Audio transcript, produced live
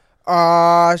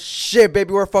Shit,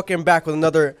 baby, we're fucking back with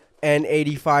another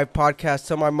N85 podcast.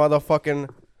 To my motherfucking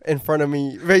in front of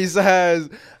me, face has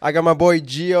I got my boy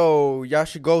Gio. Y'all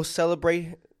should go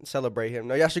celebrate him.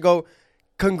 No, y'all should go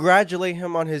congratulate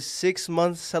him on his 6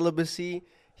 month celibacy.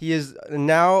 He is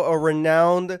now a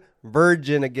renowned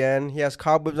virgin again. He has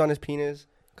cobwebs on his penis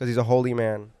because he's a holy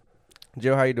man.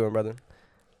 Gio, how you doing, brother?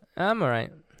 I'm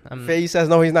alright. Face says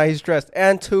no, he's not. He's stressed.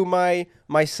 And to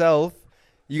myself.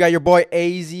 You got your boy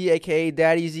AZ, a.k.a.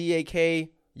 Daddy Z, a.k.a.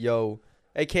 Yo,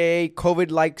 a.k.a.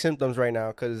 COVID-like symptoms right now.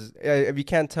 Because if you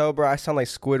can't tell, bro, I sound like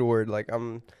Squidward. Like,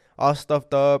 I'm all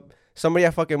stuffed up. Somebody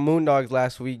at fucking Moondogs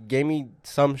last week gave me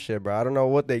some shit, bro. I don't know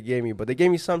what they gave me, but they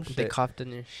gave me some shit. They coughed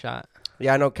in your shot.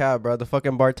 Yeah, I know, cap, bro. The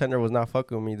fucking bartender was not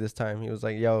fucking with me this time. He was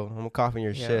like, yo, I'm coughing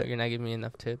your shit. You're not giving me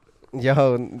enough tip.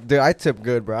 Yo, dude, I tip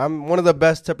good, bro. I'm one of the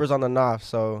best tippers on the NOF,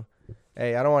 so,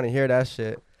 hey, I don't want to hear that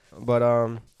shit.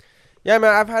 But, yeah,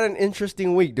 man, I've had an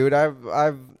interesting week, dude.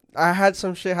 I had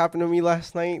some shit happen to me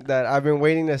last night that I've been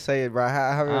waiting to say it, bro. I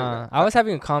haven't. I was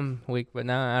having a calm week, but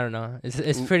now I don't know.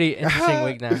 It's pretty interesting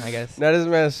week now, I guess. Now this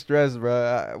man's stressed,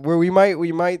 bro. We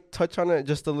might touch on it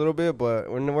just a little bit, but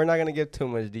we're not gonna give too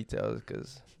much details,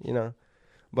 cause you know.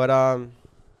 But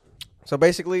so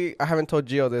basically, I haven't told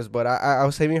Gio this, but I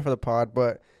was saving it for the pod.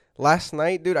 But last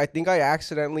night, dude, I think I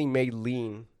accidentally made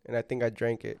lean, and I think I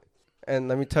drank it. And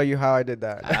let me tell you how I did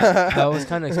that. I was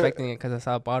kind of expecting it because I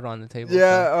saw a bottle on the table.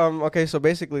 Yeah. So. Okay. So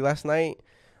basically, last night,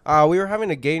 we were having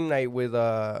a game night with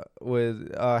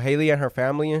Haley and her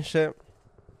family and shit,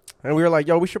 and we were like,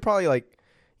 "Yo, we should probably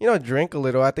drink a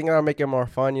little. I think that'll make it more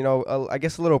fun. I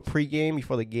guess a little pregame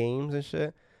before the games and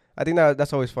shit. I think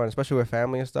that's always fun, especially with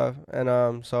family and stuff.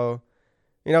 And so,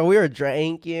 we were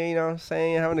drinking. You know what I'm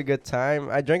saying, having a good time.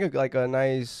 I drank a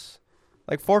nice.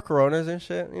 4 Coronas and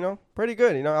shit, pretty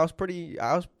good. I was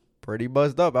pretty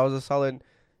buzzed up. I was a solid,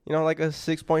 like a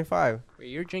 6.5. Wait,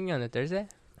 you were drinking on a Thursday?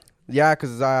 Yeah,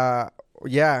 cause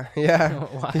yeah,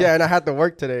 and I had to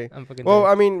work today.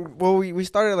 We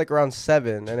started around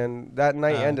 7, and then that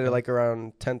night ended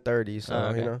around 10:30.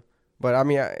 So but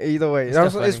either way,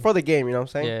 it's for the game. You know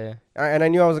what I'm saying? Yeah. And I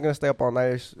knew I wasn't gonna stay up all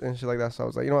night and shit like that. So I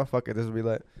was like, you know what, fuck it, this will be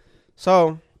lit.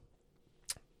 So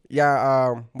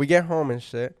yeah, we get home and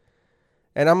shit.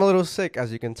 And I'm a little sick,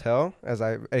 as you can tell, as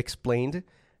I explained.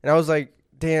 And I was like,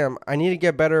 damn, I need to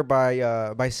get better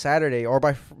by Saturday or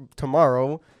by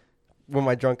tomorrow with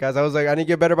my drunk ass. I was like, I need to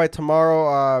get better by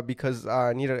tomorrow because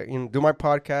I need to do my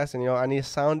podcast. And, I need to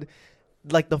sound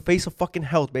like the face of fucking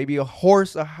health, baby. A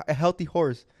horse, a healthy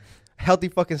horse. A healthy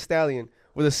fucking stallion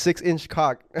with a 6-inch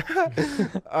cock.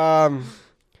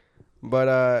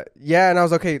 Yeah, and I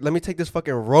was okay, let me take this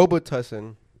fucking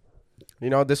Robitussin.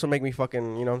 This will make me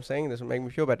fucking, you know what I'm saying? This will make me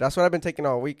feel better. That's what I've been taking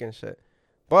all week and shit.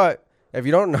 But if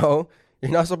you don't know, you're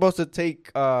not supposed to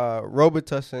take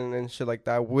Robitussin and shit like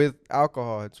that with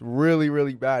alcohol. It's really,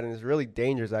 really bad, and it's really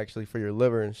dangerous, actually, for your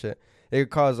liver and shit. It could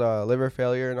cause liver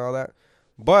failure and all that.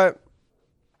 But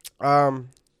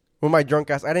with my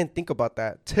drunk ass, I didn't think about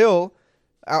that till,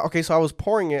 so I was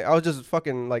pouring it. I was just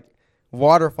fucking,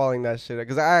 waterfalling that shit.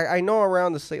 Because I know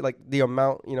around the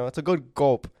amount, it's a good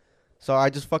gulp. So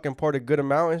I just fucking poured a good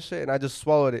amount and shit, and I just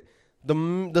swallowed it. The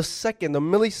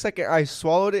millisecond I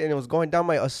swallowed it and it was going down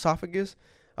my esophagus,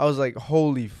 I was like,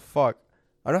 holy fuck.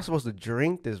 I'm not supposed to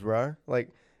drink this, bro. And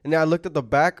then I looked at the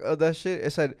back of that shit. It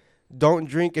said, don't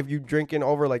drink if you drinking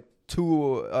over,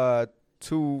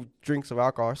 2 drinks of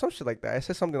alcohol or some shit like that. It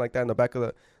says something like that in the back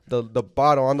of the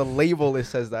bottle. On the label, it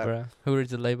says that. Bruh, who reads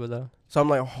the label, though? So I'm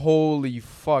like, holy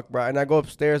fuck, bro. And I go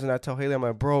upstairs and I tell Haley, I'm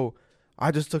like, bro, I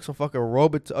just took some fucking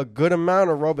a good amount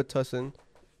of Robitussin,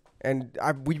 and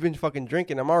we've been fucking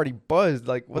drinking. I'm already buzzed.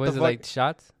 What was the it, fuck?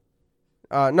 Shots?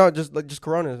 No, just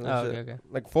Coronas and shit.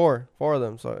 Okay. 4 of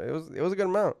them. So it was a good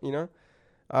amount,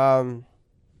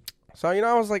 So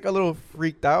I was a little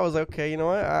freaked out. I was like, okay, you know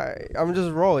what? I'm just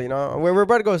rolling, We're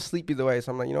about to go to sleep either way.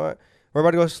 So I'm like, you know what? We're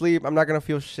about to go to sleep. I'm not gonna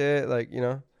feel shit.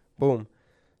 Boom.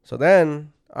 So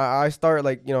then I start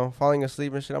falling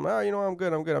asleep and shit. I'm like, I'm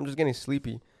good. I'm just getting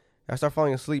sleepy. I start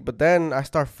falling asleep, but then I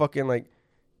start fucking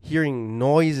hearing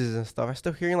noises and stuff. I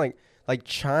start hearing like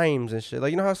chimes and shit.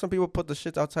 How some people put the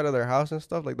shit outside of their house and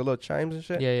stuff, the little chimes and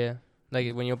shit. Yeah.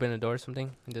 Like when you open the door or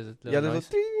something, there's a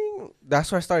ding.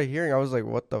 That's what I started hearing. I was like,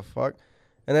 what the fuck?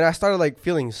 And then I started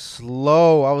feeling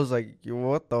slow. I was like,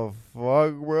 what the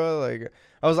fuck, bro?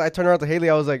 I turned around to Haley.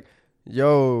 I was like,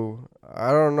 yo,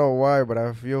 I don't know why, but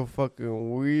I feel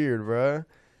fucking weird, bro.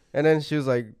 And then she was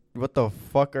like, what the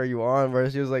fuck are you on, bro?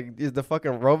 She was like, is the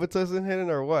fucking Robitussin hitting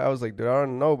or what? I was like, dude, I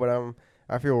don't know, but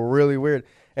I feel really weird.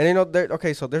 And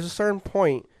so there's a certain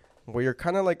point where you're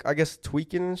kind of like, I guess,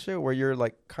 tweaking and shit, where you're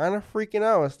like kind of freaking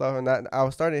out and stuff. And that I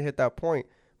was starting to hit that point.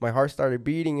 My heart started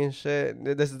beating and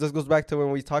shit. This goes back to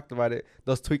when we talked about it.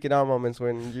 Those tweaking out moments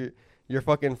when you're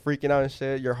fucking freaking out and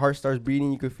shit. Your heart starts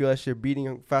beating. You could feel that shit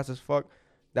beating fast as fuck.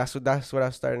 That's what I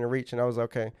was starting to reach. And I was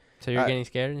like, okay. So you're getting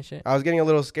scared and shit? I was getting a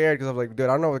little scared because I was like, dude,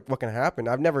 I don't know what can happen.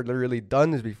 I've never really done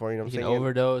this before. You know what I'm saying? You can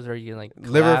overdose or you can like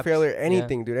liver failure,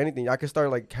 anything, dude, anything. I could start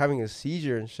like having a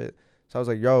seizure and shit. So I was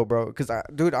like, yo, bro, because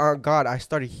dude, oh God, I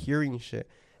started hearing shit,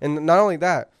 and not only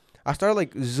that, I started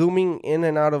like zooming in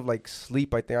and out of like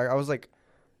sleep. I think I was like,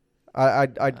 I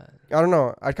don't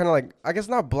know. I kind of like, I guess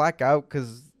not black out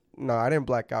because no, I didn't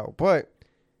black out, but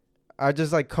I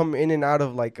just like come in and out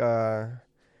of like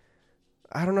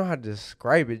I don't know how to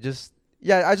describe it. Just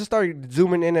yeah, I just started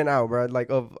zooming in and out, bro. Like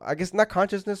of I guess not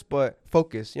consciousness, but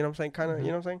focus. You know what I'm saying? Kind of. You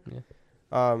know what I'm saying?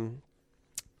 Yeah.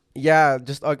 Yeah,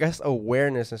 just I guess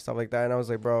awareness and stuff like that. And I was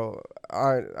like, bro,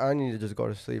 I need to just go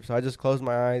to sleep. So I just closed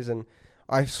my eyes, and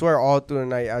I swear all through the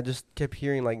night I just kept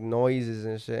hearing like noises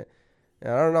and shit.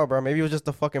 And I don't know, bro. Maybe it was just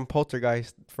the fucking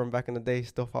poltergeist from back in the day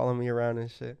still following me around and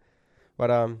shit. But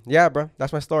yeah, bro,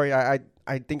 that's my story. I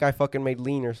think I fucking made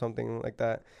lean or something like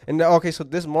that. And okay, so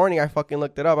this morning I fucking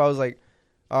looked it up. I was like,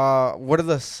 what are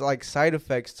the like side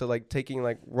effects to like taking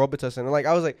like Robitussin? And like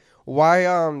I was like, why?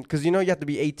 Because you know you have to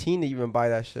be 18 to even buy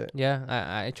that shit. Yeah,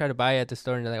 I tried to buy it at the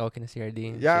store and they're like, oh, can I see ID?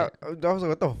 And yeah, shit. I was like,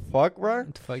 what the fuck, bro?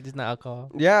 What the fuck? This is not alcohol.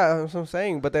 Yeah, that's what I'm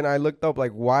saying. But then I looked up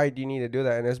like, why do you need to do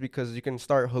that? And it's because you can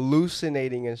start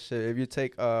hallucinating and shit if you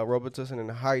take Robitussin in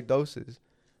high doses.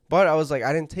 But I was like,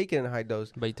 I didn't take it in high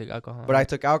dose. But you took alcohol. But I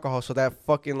took alcohol, so that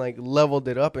fucking like leveled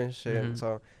it up and shit. Mm-hmm.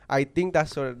 So I think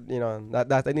that's what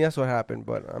I think that's what happened.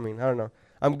 But I mean, I don't know.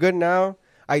 I'm good now.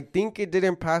 I think it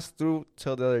didn't pass through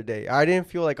till the other day. I didn't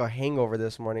feel like a hangover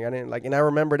this morning. I didn't like, and I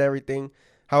remembered everything.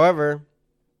 However,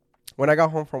 when I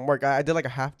got home from work, I did like a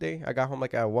half day. I got home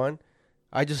like at 1.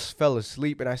 I just fell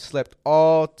asleep and I slept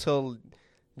all till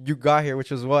you got here,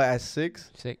 which was what, at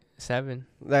 6? 7.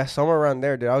 Yeah, somewhere around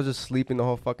there, dude. I was just sleeping the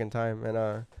whole fucking time,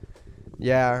 and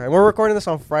yeah. And we're recording this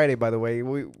on Friday, by the way.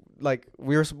 We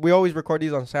always record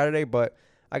these on Saturday, but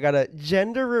I got a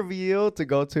gender reveal to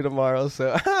go to tomorrow,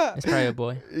 so it's probably a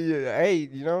boy. Yeah, hey,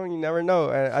 you know, you never know.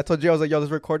 And I told you I was like, yo,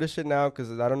 let's record this shit now,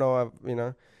 because I don't know,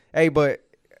 Hey, but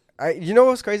you know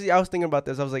what's crazy? I was thinking about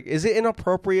this. I was like, is it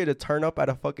inappropriate to turn up at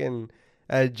a fucking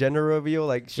gender reveal?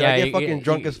 Like, should I get fucking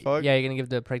drunk as fuck? Yeah, you're gonna give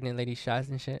the pregnant lady shots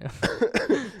and shit.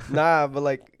 Nah, but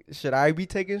like, should I be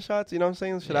taking shots? You know what I'm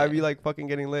saying? Should I be like fucking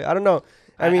getting lit? I don't know.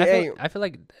 I mean, I feel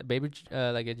like baby,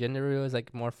 like a gender reveal is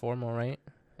like more formal, right?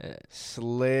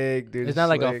 Slick, dude. It's not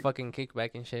like a fucking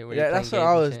kickback and shit. Where yeah, that's what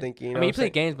I was thinking. You know, you play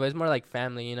games, but it's more like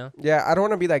family, you know? Yeah, I don't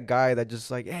want to be that guy that just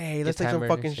like, hey, let's take some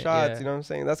fucking shots. Yeah. You know what I'm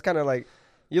saying? That's kind of like,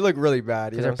 you look really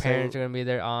bad. Because their parents are going to be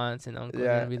there, aunts and uncles.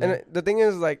 Yeah, and the thing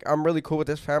is, like, I'm really cool with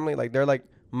this family. Like, they're like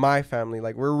my family.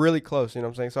 Like, we're really close, you know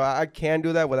what I'm saying? So I can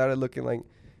do that without it looking like,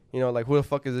 you know, like, who the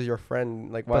fuck is this your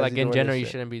friend? Like, why? But like in general, you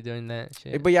shouldn't be doing that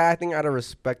shit. But yeah, I think out of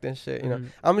respect and shit, you know,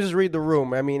 I'm gonna just read the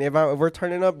room. I mean, if we're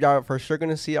turning up, y'all for sure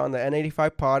gonna see it on the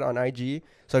N85 Pod on IG.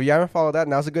 So if you haven't followed that,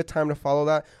 now's a good time to follow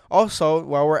that. Also,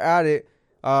 while we're at it,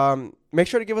 make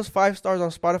sure to give us 5 stars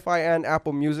on Spotify and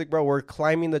Apple Music, bro. We're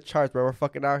climbing the charts, bro. We're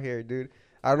fucking out here, dude.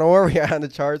 I don't know where we are on the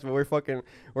charts, but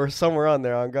we're somewhere on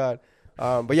there, on God.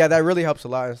 But yeah, that really helps a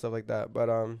lot and stuff like that. But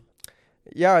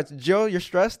yeah, Joe, you're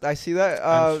stressed. I see that.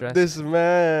 I'm stressed. This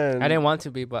man. I didn't want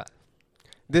to be, but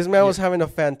this man was having a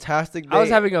fantastic day. I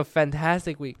was having a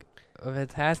fantastic week.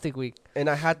 And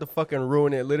I had to fucking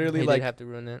ruin it. Literally, did have to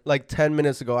ruin it. Like 10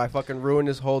 minutes ago, I fucking ruined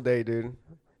this whole day, dude.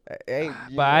 Hey,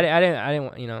 but I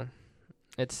didn't. You know,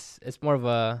 it's more of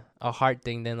a heart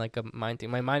thing than like a mind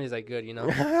thing. My mind is like good, you know.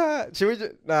 Should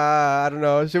we? I don't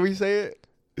know. Should we say it?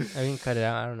 I can cut it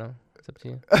out. I don't know. It's up to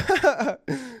you.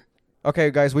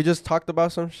 Okay, guys, we just talked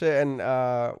about some shit, and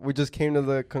we just came to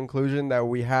the conclusion that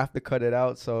we have to cut it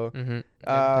out. So,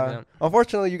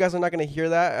 unfortunately, you guys are not going to hear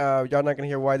that. Y'all not going to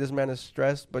hear why this man is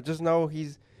stressed, but just know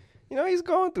he's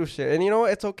going through shit. And, you know,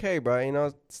 it's okay, bro. You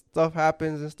know, stuff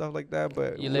happens and stuff like that,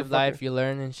 but... You live life, you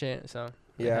learn and shit, so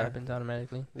it happens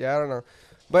automatically. Yeah, I don't know.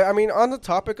 But, I mean, on the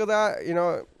topic of that, you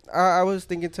know, I was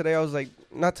thinking today, I was like,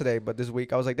 not today, but this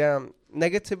week, I was like, damn,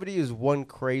 negativity is one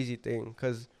crazy thing,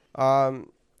 because...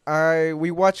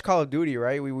 we watch Call of Duty,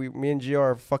 right? Me and Gio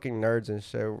are fucking nerds and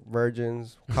shit,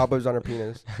 virgins, cobwebs on our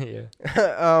penis. Yeah.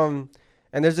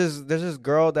 And there's this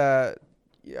girl that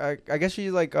I guess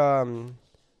she's like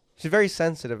she's very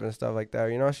sensitive and stuff like that.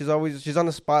 You know, she's on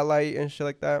the spotlight and shit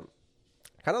like that,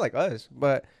 kind of like us,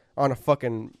 but on a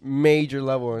fucking major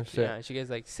level and shit. Yeah, she gets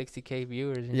like 60K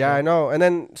viewers. And yeah, shit. I know. And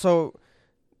then so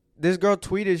this girl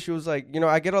tweeted, she was like, you know,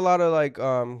 I get a lot of like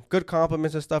good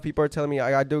compliments and stuff. People are telling me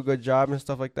I do a good job and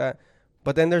stuff like that.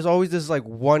 But then there's always this like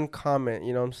one comment,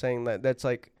 you know what I'm saying, that's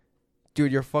like,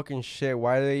 dude, you're fucking shit.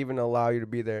 Why do they even allow you to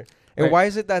be there? And Wait, why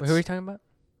is it that? Wait, who are you talking about?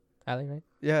 Ali, right?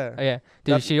 Yeah. Oh yeah,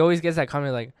 dude. That's- She always gets that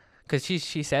comment like, cause she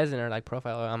says in her like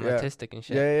profile, oh, I'm Yeah. autistic and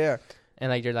shit. Yeah. And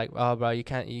like you're like, oh bro, you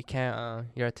can't,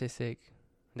 you're autistic.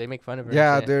 They make fun of her.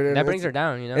 Yeah, and shit. dude, and That brings it's- her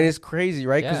down, you know. And it's crazy,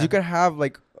 right? Because Yeah. you could have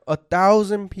like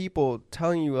 1,000 people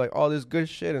telling you like all this good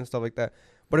shit and stuff like that.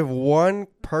 But if one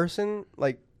person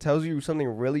like tells you something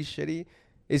really shitty,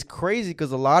 it's crazy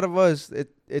because a lot of us,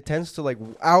 it tends to like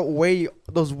outweigh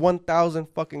those 1,000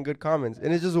 fucking good comments.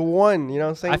 And it's just one, you know what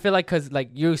I'm saying? I feel like cause like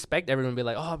you expect everyone to be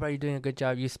like, oh bro, you're doing a good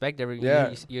job. You expect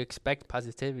Yeah. you expect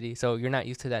positivity, so you're not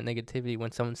used to that negativity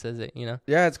when someone says it, you know.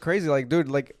 Yeah, it's crazy. Like, dude,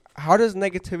 like, how does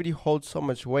negativity hold so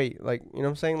much weight? Like, you know what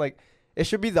I'm saying? Like, it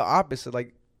should be the opposite.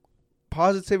 Like,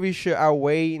 positivity should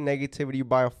outweigh negativity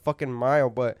by a fucking mile.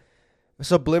 But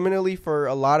subliminally, for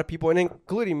a lot of people, and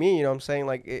including me, you know what I'm saying?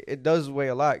 Like, it does weigh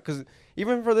a lot. Because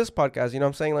even for this podcast, you know what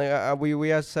I'm saying? Like, we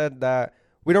have said that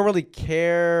we don't really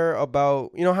care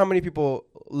about, you know, how many people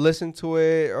listen to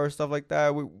it or stuff like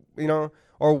that. We, you know,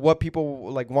 or what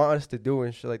people like want us to do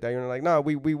and shit like that. You know, like, no,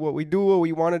 we do what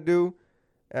we want to do.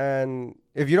 And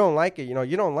if you don't like it, you know,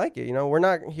 you don't like it. You know, we're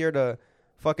not here to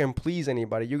fucking please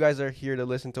anybody. You guys are here to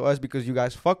listen to us because you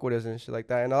guys fuck with us and shit like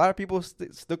that. And a lot of people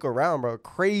stuck around, bro.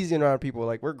 Crazy amount of people.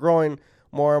 Like, we're growing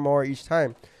more and more each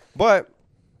time. But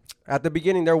at the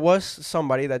beginning, there was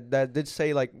somebody that did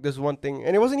say like this one thing,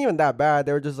 and it wasn't even that bad.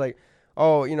 They were just like,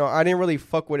 oh, you know, I didn't really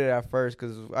fuck with it at first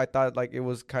because I thought like it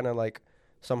was kind of like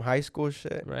some high school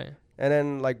shit. Right. And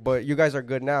then like, but you guys are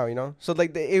good now, you know? So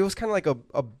like, it was kind of like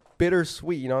a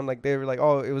bittersweet, you know? And like, they were like,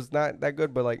 oh, it was not that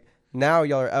good, but like, now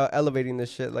y'all are elevating this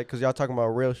shit, like, because y'all talking about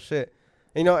real shit.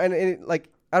 You know, and it, like,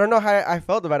 I don't know how I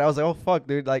felt about it. I was like, oh, fuck,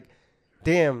 dude. Like,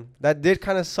 damn, that did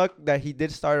kind of suck that he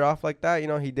did start it off like that. You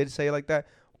know, he did say it like that.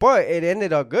 But it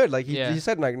ended up good. Like, he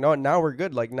said, like, no, now we're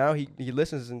good. Like, now he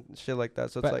listens and shit like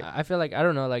that. So But it's like, I feel like, I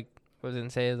don't know, like, what I was gonna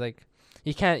say is like,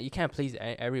 you can't please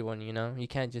everyone, you know. You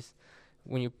can't just,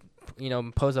 when you know,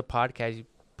 post a podcast, you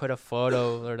put a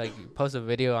photo or like you post a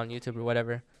video on YouTube or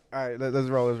whatever. all right, let's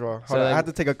roll. So, Hold on, I like- had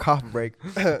to take a cough break.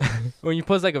 When you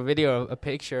post like a video, a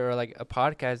picture, or like a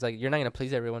podcast, like you're not gonna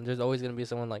please everyone. There's always gonna be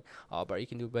someone like, oh, bro, you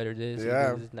can do better this, you Yeah.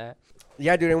 can do this and that.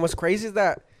 Yeah, dude. And what's crazy is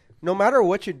that no matter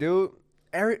what you do,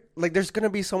 like there's gonna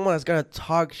be someone that's gonna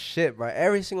talk shit, bro.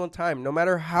 Every single time, no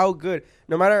matter how good,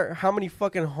 no matter how many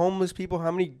fucking homeless people,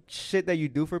 how many shit that you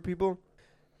do for people,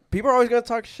 people are always gonna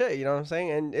talk shit. You know what I'm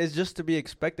saying? And it's just to be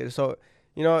expected. So,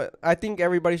 you know, I think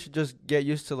everybody should just get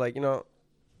used to like, you know,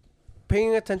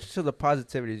 paying attention to the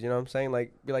positivities. You know what I'm saying?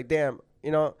 Like, be like, damn.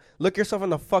 You know, look yourself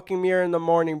in the fucking mirror in the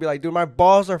morning. Be like, dude, my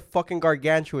balls are fucking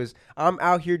gargantuous. I'm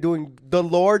out here doing the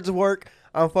Lord's work.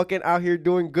 I'm fucking out here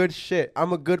doing good shit.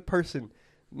 I'm a good person.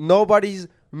 Nobody's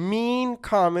mean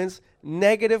comments,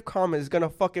 negative comments is gonna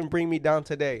fucking bring me down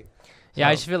today. Yeah,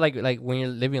 I So- just feel like when you're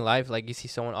living life, like you see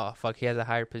someone, oh fuck, he has a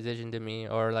higher position than me,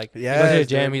 or like you go to the Yes,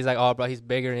 gym, dude. he's like, oh bro, he's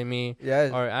bigger than me, Yeah.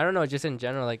 or I don't know, just in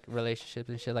general, like relationships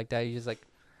and shit like that. You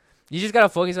just gotta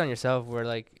focus on yourself, where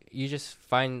like you just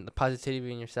find the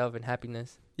positivity in yourself and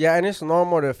happiness. Yeah, and it's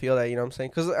normal to feel that, you know what I'm saying?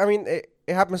 Because, I mean, it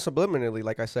happens subliminally,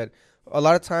 like I said. A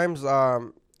lot of times,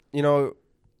 you know,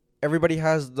 everybody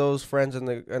has those friends in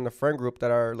the friend group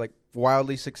that are, like,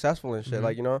 wildly successful and shit. Mhm.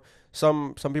 Like, you know,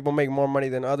 some people make more money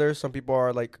than others. Some people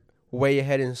are, like, way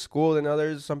ahead in school than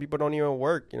others. Some people don't even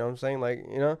work, you know what I'm saying? Like,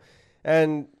 you know?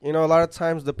 And, you know, a lot of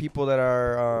times the people that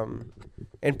are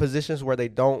in positions where they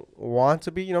don't want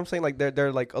to be, you know what I'm saying? Like,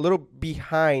 they're like, a little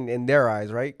behind in their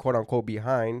eyes, right? Quote-unquote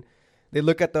behind. They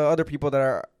look at the other people that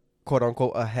are quote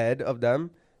unquote ahead of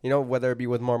them, you know, whether it be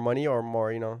with more money or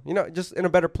more, you know, just in a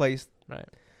better place. Right.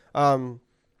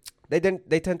 They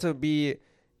tend to be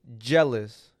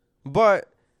jealous, but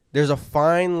there's a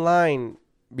fine line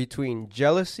between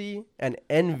jealousy and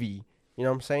envy. You know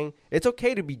what I'm saying? It's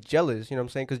okay to be jealous, you know what I'm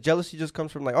saying? Because jealousy just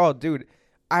comes from like, oh, dude,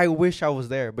 I wish I was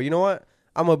there. But you know what?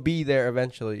 I'm going to be there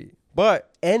eventually.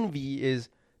 But envy is,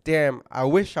 damn, I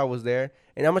wish I was there.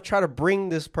 And I'm going to try to bring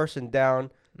this person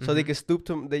down so they Mhm. can stoop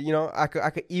to, you know, I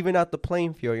could even out the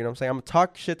playing field. You know what I'm saying? I'm going to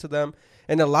talk shit to them.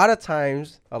 And a lot of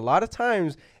times,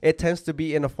 it tends to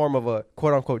be in the form of a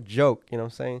quote unquote joke. You know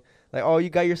what I'm saying? Like, oh, you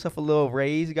got yourself a little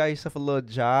raise, you got yourself a little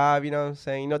job, you know what I'm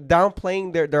saying? You know,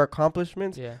 downplaying their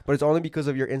accomplishments, Yeah. but it's only because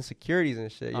of your insecurities and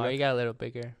shit. You Oh, know? you got a little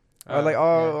bigger. Or like, yeah.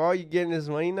 oh, you getting this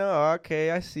money now? Okay,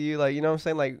 I see you. Like, you know what I'm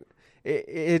saying? Like,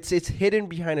 it's hidden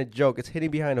behind a joke. It's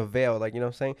hidden behind a veil, like, you know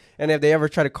what I'm saying? And if they ever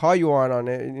try to call you on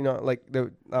it, you know, like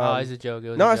the it's a joke.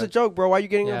 it's a joke, bro. Why you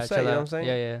getting upset? You know what I'm saying?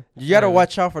 Yeah. You gotta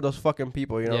watch out for those fucking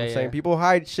people. You know what I'm saying? Yeah. People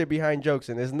hide shit behind jokes,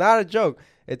 and it's not a joke.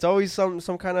 It's always some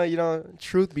kind of, you know,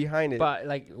 truth behind it. But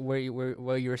like where you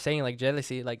were saying, like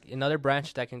jealousy, like another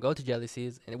branch that can go to jealousy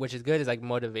is, which is good, is like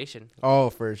motivation. Oh,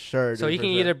 for sure. So dude, you can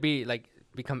either be like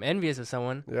become envious of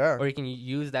someone, yeah, or you can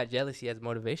use that jealousy as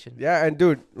motivation. Yeah, and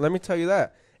dude, let me tell you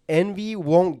that envy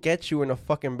won't get you in a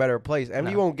fucking better place.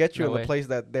 Envy won't get you in the place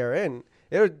that they're in.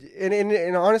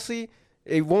 And honestly,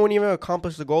 it won't even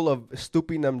accomplish the goal of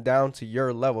stooping them down to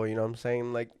your level. You know what I'm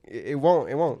saying? Like it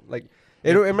won't. Like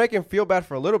it'll make them feel bad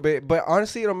for a little bit, but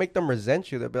honestly, it'll make them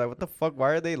resent you. They'll be like, "What the fuck? Why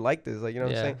are they like this?" Like, you know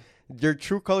what I'm saying? Your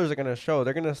true colors are gonna show.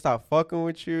 They're gonna stop fucking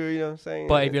with you. You know what I'm saying?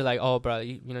 But if you're like, "Oh, bro,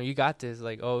 you know, you got this,"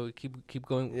 like, "Oh, keep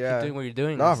going, keep doing what you're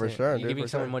doing." No, for sure. You're giving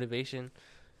someone motivation.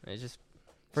 It's just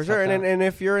for sure. And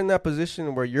if you're in that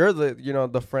position where you're the, you know,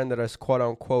 the friend that is quote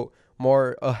unquote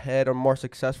more ahead or more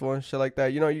successful and shit like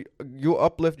that, you know, you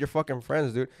uplift your fucking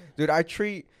friends, dude. Dude, I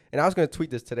treat. And I was gonna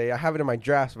tweet this today. I have it in my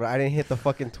drafts, but I didn't hit the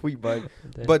fucking tweet button.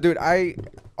 But dude,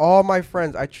 all my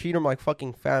friends, I treat them like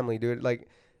fucking family, dude. Like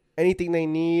anything they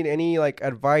need, any like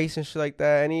advice and shit like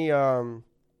that, any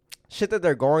shit that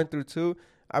they're going through too,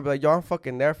 I'd be like, yo, I'm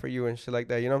fucking there for you and shit like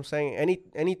that. You know what I'm saying?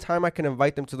 Any time I can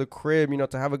invite them to the crib, you know,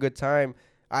 to have a good time,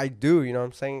 I do. You know what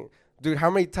I'm saying? Dude, how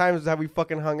many times have we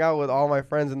fucking hung out with all my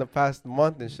friends in the past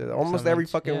month and shit? Almost every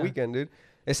fucking weekend, dude.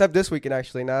 Except this weekend,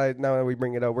 actually. Now that we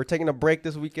bring it up, we're taking a break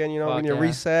this weekend. You know, we need to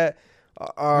reset.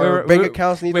 Our bank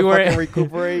accounts need to fucking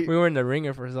recuperate. We were in the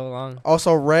ringer for so long.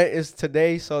 Also, rent is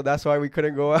today, so that's why we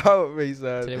couldn't go out. He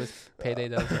said today was payday,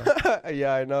 though. So.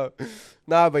 Yeah, I know.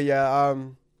 Nah, but yeah,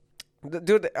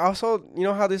 dude. Also, you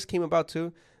know how this came about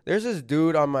too? There's this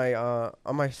dude on my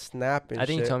Snap and shit. I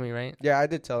think you told me, right? Yeah, I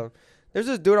did tell him. There's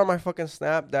this dude on my fucking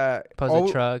Snap that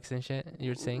posts trucks and shit. You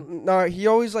were saying? No, he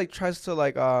always like tries to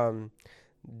like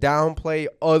downplay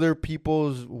other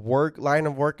people's line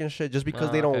of work and shit just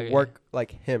because they don't work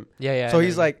like him. Yeah. So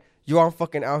he's like, yo, I'm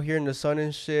fucking out here in the sun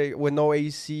and shit with no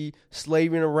AC,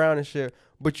 slaving around and shit.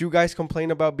 But you guys complain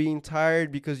about being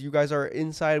tired because you guys are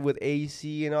inside with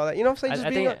AC and all that. You know what I'm saying?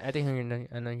 I think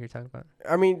I know who you're talking about.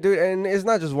 I mean, dude, and it's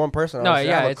not just one person. No, I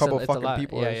have a couple fucking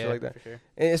people and shit like that. Sure.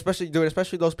 And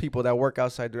especially those people that work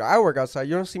outside, dude. I work outside.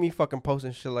 You don't see me fucking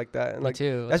posting shit like that. And me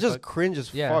too. That's just cringe as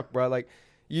fuck, bro. Like,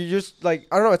 you just like,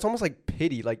 I don't know. It's almost like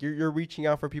pity. Like you're reaching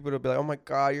out for people to be like, oh my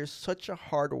god, you're such a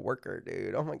hard worker,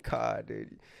 dude. Oh my god,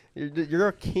 dude, you're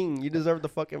a king. You deserve the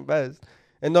fucking best.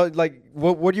 And like,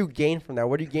 what do you gain from that?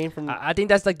 What do you gain from? I think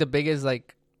that's like the biggest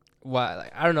like, why?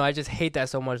 Like, I don't know. I just hate that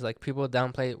so much. Like people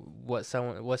downplay what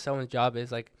someone's job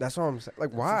is. Like that's what I'm saying.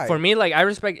 Like why? For me, like I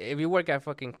respect if you work at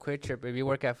fucking Quick Trip, if you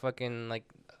work at fucking like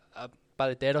a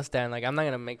paletero stand, like I'm not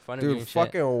gonna make fun of you. Dude,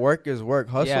 fucking work is work.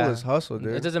 Hustle is hustle,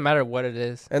 dude. It doesn't matter what it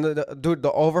is. And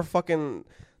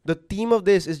the theme of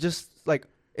this is just like,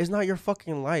 it's not your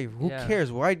fucking life. Who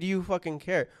cares? Why do you fucking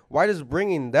care? Why does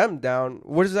bringing them down,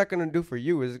 what is that going to do for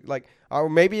you? Is it like, or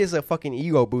maybe it's a fucking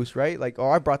ego boost, right? Like, oh,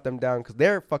 I brought them down because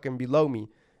they're fucking below me.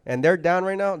 And they're down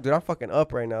right now. Dude, I'm fucking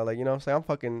up right now. Like, you know what I'm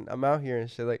saying? I'm out here and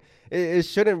shit. Like, it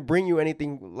shouldn't bring you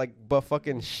anything, like, but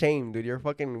fucking shame, dude. You're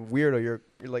fucking weirdo. You're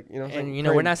like, you know what I'm saying? And, you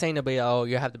know, we're not saying to be, oh,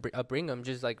 you have to bring them.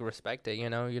 Just, like, respect it,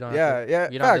 you know? You don't have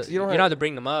to, facts. You don't have to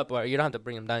bring them up, or you don't have to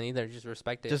bring them down either. Just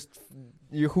respect it.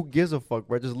 Who gives a fuck,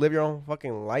 bro? Just live your own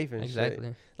fucking life and shit.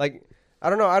 Exactly. Like, I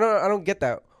don't know. I don't get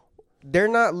that. They're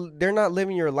not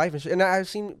living your life and shit. And I've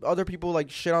seen other people like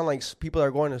shit on like people that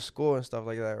are going to school and stuff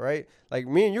like that, right? Like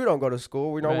me and you don't go to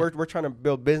school. We know we're trying to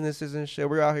build businesses and shit.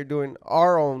 We're out here doing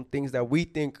our own things that we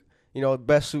think, you know,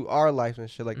 best suit our life and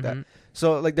shit like that.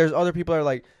 So like there's other people that are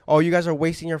like, oh, you guys are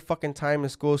wasting your fucking time in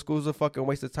school. School's a fucking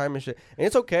waste of time and shit. And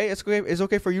it's okay. It's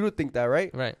okay for you to think that, right?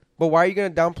 Right. But why are you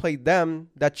gonna downplay them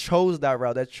that chose that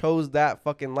route, that chose that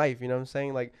fucking life? You know what I'm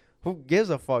saying? Like, who gives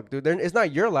a fuck, dude? It's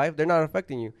not your life. They're not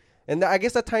affecting you. And I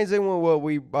guess that ties in with what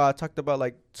we talked about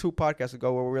like 2 podcasts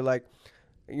ago, where we were like,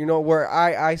 you know, where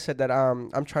I said that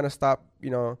I'm trying to stop, you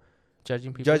know,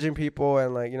 judging people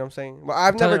and like, you know what I'm saying? Well,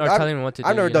 I've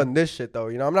never done this shit though.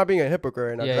 You know, I'm not being a hypocrite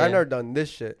right now. Yeah, I've never done this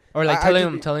shit. Or like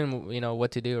telling them, you know,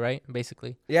 what to do, right?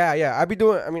 Basically. Yeah.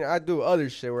 I do other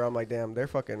shit where I'm like, damn, they're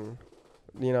fucking,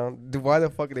 you know, why the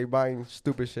fuck are they buying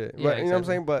stupid shit? But, you know what I'm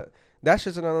saying? But that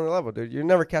shit's on another level, dude. You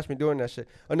never catch me doing that shit.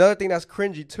 Another thing that's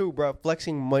cringy too, bro,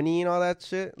 flexing money and all that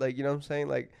shit. Like, you know what I'm saying?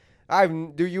 Like,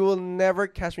 you will never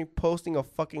catch me posting a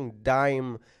fucking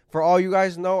dime. For all you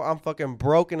guys know, I'm fucking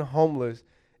broke and homeless,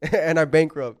 and I'm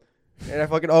bankrupt, and I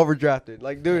fucking overdrafted.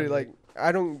 Like, dude, like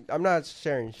I'm not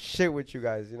sharing shit with you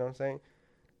guys. You know what I'm saying?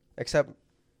 except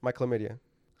my chlamydia.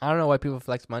 I don't know why people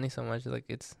flex money so much. Like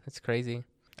it's crazy.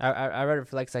 I rather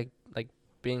flex like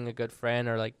being a good friend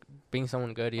or like being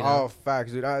someone good. You know. Oh,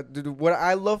 facts, dude. Dude, what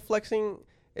I love flexing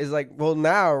is like, well,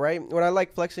 now, right? What I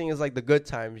like flexing is like the good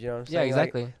times. You know what I'm saying? Yeah,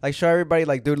 exactly. Like show everybody,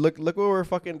 like, dude, look what we're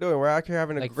fucking doing. We're out here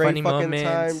having a Like great funny fucking moments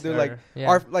time, dude. Like yeah.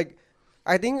 our like.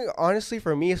 I think honestly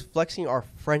for me it's flexing our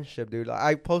friendship, dude. Like,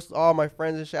 I post all my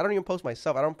friends and shit. I don't even post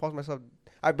myself. I don't post myself.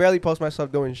 I barely post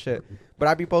myself doing shit. But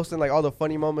I be posting like all the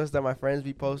funny moments that my friends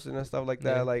be posting and stuff like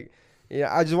that. Yeah. Like,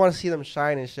 yeah, I just want to see them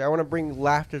shine and shit. I want to bring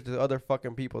laughter to other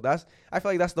fucking people. I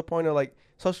feel like that's the point of like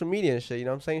social media and shit. You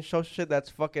know what I'm saying? Show shit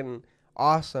that's fucking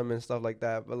awesome and stuff like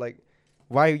that. But like,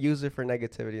 why use it for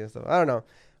negativity and stuff? I don't know.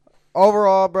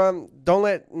 Overall, bro, don't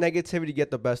let negativity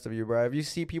get the best of you, bro. If you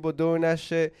see people doing that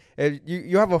shit, if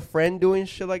you have a friend doing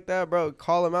shit like that, bro,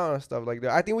 call them out and stuff like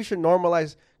that. I think we should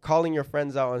normalize calling your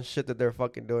friends out on shit that they're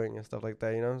fucking doing and stuff like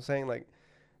that. You know what I'm saying? Like,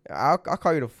 I'll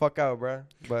call you the fuck out, bro.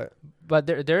 But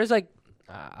there is like,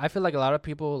 I feel like a lot of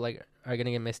people like are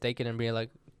gonna get mistaken and be like,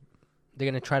 they're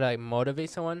gonna try to like motivate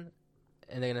someone,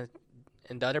 and they're gonna,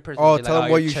 and the other person. Oh, be tell like,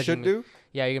 them what you're you judging should me. do.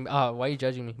 Yeah, you're gonna be, oh, why are you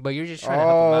judging me? But you're just trying to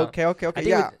help them out. Okay. I think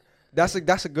Yeah, that's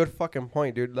a good fucking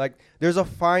point, dude. Like, there's a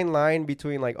fine line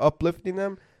between like uplifting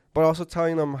them, but also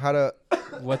telling them how to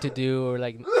what to do or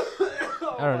like.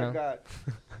 Oh I don't my know. God.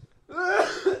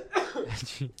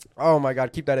 Oh my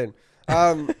God, keep that in.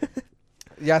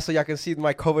 Yeah, so y'all can see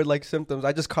my COVID-like symptoms.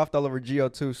 I just coughed all over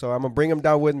Gio too, so I'm gonna bring him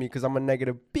down with me because I'm a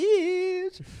negative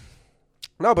bitch.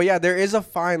 No, but yeah, there is a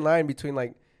fine line between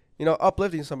like, you know,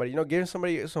 uplifting somebody, you know, giving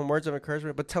somebody some words of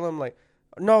encouragement, but tell them like,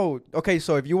 no, okay,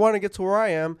 so if you want to get to where I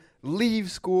am,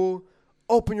 leave school,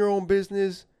 open your own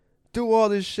business, do all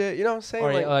this shit. You know what I'm saying?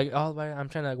 Or Like, oh, I'm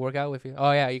trying to work out with you.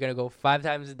 Oh yeah, you're gonna go 5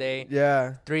 times a day,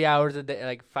 yeah, 3 hours a day,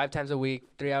 like 5 times a week,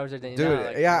 3 hours a day. dude. No,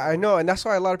 like, Yeah, I know, and that's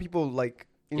why a lot of people like,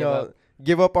 you Give know, up.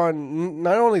 give up on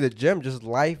not only the gym, just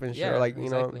life and shit, Yeah, or like, you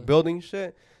exactly. know, building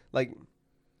shit. Like,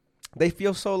 they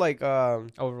feel so like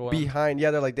Overwhelmed. behind.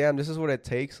 Yeah, they're like, damn, this is what it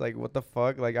takes. Like, what the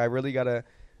fuck? Like, I really gotta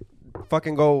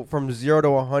fucking go from 0 to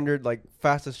 100 like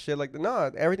fast as shit. Like, no,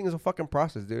 everything is a fucking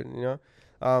process, dude. You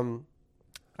know,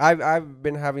 I've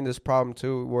been having this problem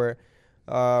too, where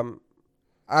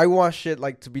I want shit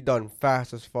like to be done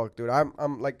fast as fuck, dude.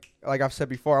 I'm like I've said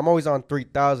before, I'm always on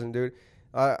 3,000, dude.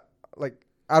 Like,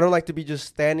 I don't like to be just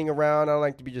standing around. I don't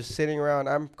like to be just sitting around.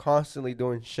 I'm constantly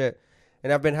doing shit.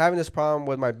 And I've been having this problem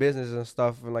with my business and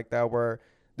stuff and like that, where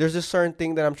there's this certain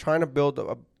thing that I'm trying to build,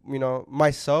 you know,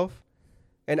 myself.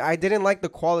 And I didn't like the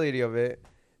quality of it.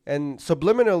 And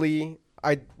subliminally,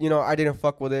 I didn't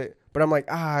fuck with it. But I'm like,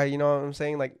 you know what I'm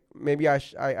saying? Like, maybe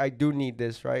I do need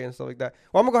this, right? And stuff like that.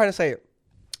 Well, I'm going to go ahead and say it.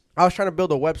 I was trying to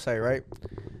build a website, right?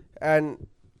 And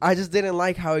I just didn't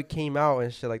like how it came out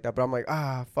and shit like that. But I'm like,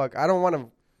 fuck. I don't want to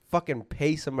fucking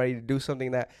pay somebody to do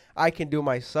something that I can do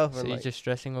myself. So and you're like, just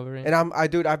stressing over it. and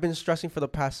I've been stressing for the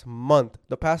past month.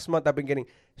 The past month I've been getting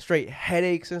straight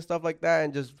headaches and stuff like that,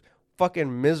 and just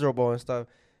fucking miserable and stuff.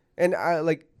 And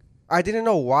I didn't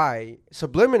know why.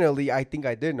 Subliminally, I think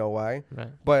I did know why. Right.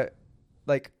 But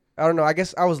like, I don't know. I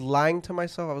guess I was lying to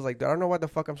myself. I was like, I don't know why the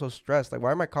fuck I'm so stressed. Like,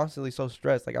 why am I constantly so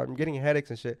stressed? Like, I'm getting headaches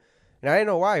and shit. And I didn't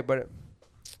know why. But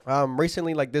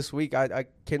recently, like this week, I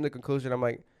came to the conclusion. I'm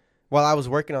like, while I was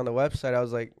working on the website, I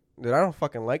was like, dude, I don't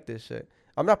fucking like this shit.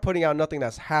 I'm not putting out nothing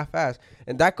that's half-assed.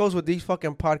 And that goes with these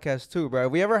fucking podcasts too, bro.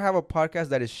 If we ever have a podcast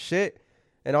that is shit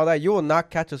and all that, you will not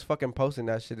catch us fucking posting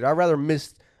that shit. I'd rather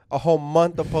miss a whole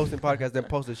month of posting podcasts than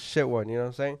post a shit one, you know what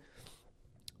I'm saying?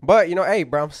 But, you know, hey,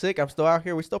 bro, I'm sick. I'm still out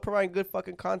here. We still providing good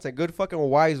fucking content, good fucking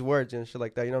wise words and shit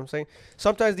like that, you know what I'm saying?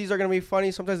 Sometimes these are going to be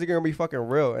funny. Sometimes they're going to be fucking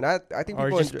real. And I think Or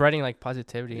people just spreading like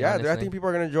positivity. yeah, honestly. I think people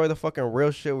are going to enjoy the fucking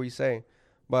real shit we say.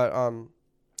 But,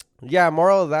 yeah,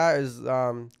 moral of that is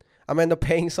I'm end up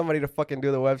paying somebody to fucking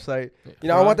do the website. You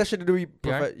know, I want that shit to be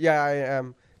yeah, I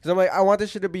am. Because I'm like, I want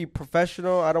this shit to be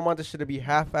professional. I don't want this shit to be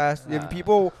half-assed. If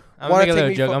people I'm want gonna to make a take little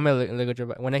me joke. I'm gonna make a little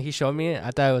joke. When he showed me it,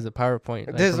 I thought it was a PowerPoint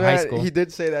like this from high man, school. he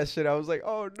did say that shit. I was like,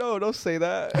 oh, no, don't say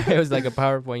that. It was like a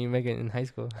PowerPoint you make it in high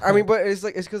school. I mean, but it's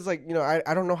because, like, you know,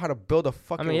 I don't know how to build a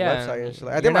fucking website and shit.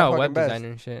 I you're did my not a fucking web best. designer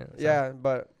and shit. So. Yeah,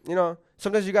 but, you know,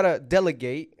 sometimes you got to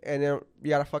delegate and then you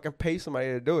got to fucking pay somebody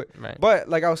to do it. Right. But,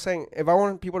 like I was saying, if I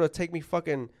want people to take me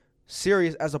fucking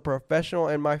serious as a professional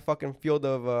in my fucking field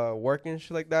of work and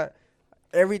shit like that,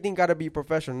 everything got to be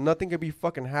professional. Nothing could be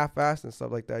fucking half-assed and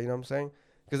stuff like that. You know what I'm saying?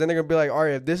 Because then they're going to be like, all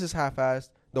right, if this is half-assed,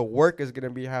 the work is going to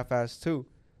be half-assed too.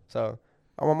 So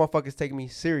I want motherfuckers taking me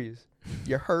serious.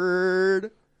 You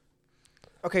heard?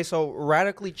 Okay, so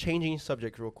radically changing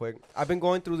subjects real quick. I've been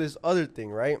going through this other thing,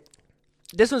 right?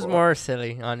 This was more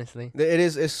silly, honestly.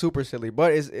 It's super silly,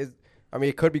 but I mean,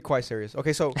 it could be quite serious.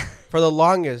 Okay, so for the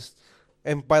longest,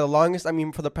 and by the longest, I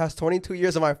mean for the past 22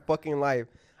 years of my fucking life,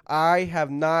 I have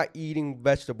not eating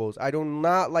vegetables. I do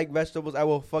not like vegetables. I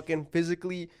will fucking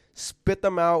physically spit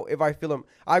them out if I feel them.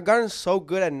 I've gotten so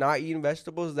good at not eating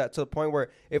vegetables that to the point where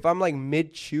if I'm like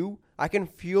mid chew, I can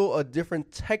feel a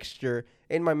different texture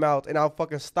in my mouth, and I'll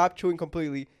fucking stop chewing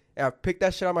completely. And I pick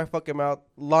that shit out of my fucking mouth,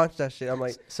 launch that shit. I'm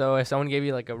like, so if someone gave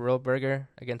you like a real burger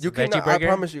against you a veggie cannot. burger, I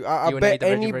promise you. I you wouldn't eat bet the veggie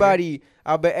burger? anybody.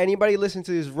 I bet anybody listening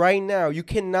to this right now. You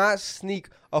cannot sneak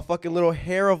a fucking little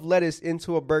hair of lettuce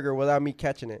into a burger without me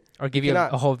catching it. or give you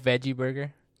a whole veggie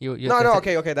burger. You No,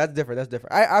 okay, that's different. That's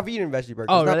different. I've eaten veggie burgers.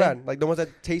 Oh, It's not really? bad. Like the ones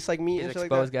that taste like meat These and shit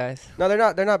like exposed that. guys. No, they're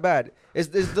not. They're not bad. It's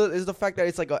the fact that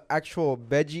it's like an actual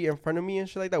veggie in front of me and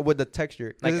shit like that with the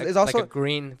texture. Like It's a, also like a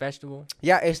green vegetable.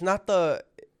 yeah. It's not the.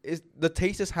 It's the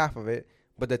taste is half of it,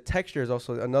 but the texture is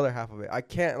also another half of it. I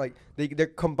can't like they're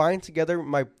combined together.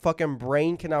 My fucking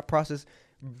brain cannot process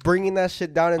bringing that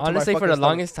shit down into Honestly, my for the fucking stomach.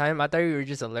 longest time, I thought you were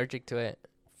just allergic to it.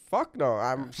 Fuck no.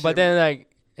 I'm. But shit. then like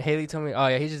Haley told me, oh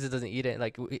yeah, he just doesn't eat it.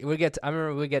 Like I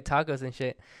remember we get tacos and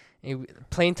shit.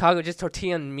 Plain taco, just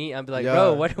tortilla and meat. I'd be like, Yeah.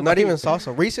 bro, what? Not even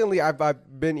salsa. Recently, I've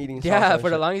been eating salsa. Yeah, and for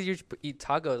the shit. longest you just eat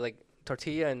taco, like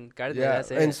tortilla and garlic. Yeah, That's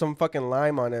it. and some fucking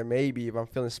lime on it, maybe if I'm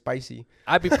feeling spicy.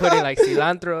 I'd be putting like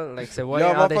cilantro, like cebolla,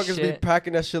 Yo, all this motherfuckers be shit.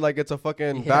 packing that shit like it's a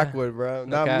fucking Yeah. backwood, bro.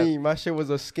 Not cap. me. My shit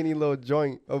was a skinny little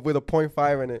joint with a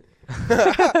 0.5 in it.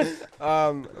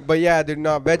 But yeah, dude,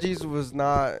 no, veggies was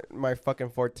not my fucking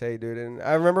forte, dude. And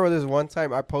I remember this one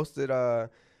time I posted a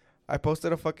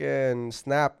fucking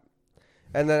snap,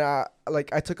 and then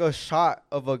I took a shot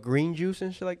of a green juice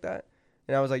and shit like that,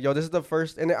 and I was like, yo, this is the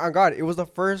first, and it was the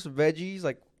first veggies,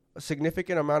 like a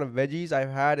significant amount of veggies I've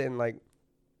had in like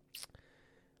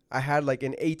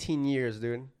in 18 years,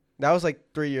 dude. That was like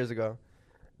 3 years ago.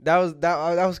 That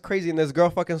was crazy. And this girl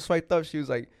fucking swiped up. She was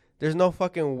like, "There's no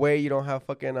fucking way you don't have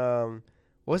fucking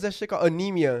what's that shit called?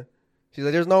 Anemia." She's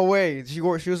like, "There's no way." She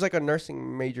was like a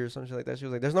nursing major or something like that. She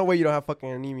was like, "There's no way you don't have fucking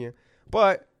anemia."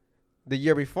 But the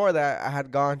year before that, I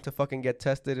had gone to fucking get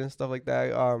tested and stuff like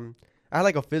that. I had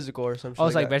like a physical or something. Oh,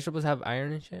 it's like that. vegetables have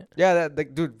iron and shit. Yeah, that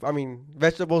like, dude. I mean,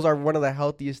 vegetables are one of the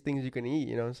healthiest things you can eat.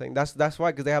 You know what I'm saying? That's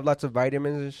why, because they have lots of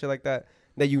vitamins and shit like that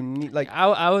you need. Like, I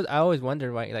always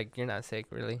wondered why like you're not sick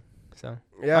really. So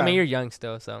yeah, I mean you're young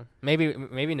still, so maybe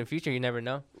in the future you never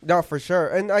know. no, for sure.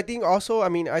 And I think also,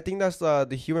 I think that's the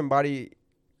human body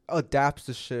adapts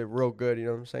to shit real good. You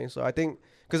know what I'm saying? So I think,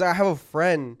 because I have a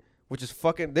friend, which is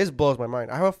fucking, this blows my mind.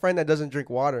 I have a friend that doesn't drink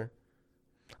water.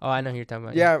 Oh, I know who you're talking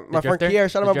about. Yeah, The my friend drifter? Kier.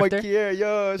 Shout out The my boy drifter? Kier.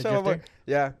 Yo, The shout out my boy. drifter?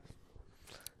 Yeah.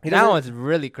 He That doesn't- one's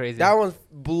really crazy. That one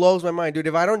blows my mind, dude.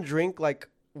 If I don't drink like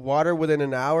water within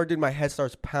an hour, dude, my head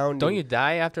starts pounding. Don't you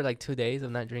die after like 2 days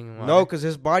of not drinking water? No, because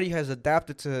his body has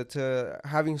adapted to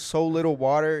having so little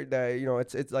water that, you know,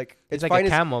 it's like it's like fine a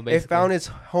camel basically. it found its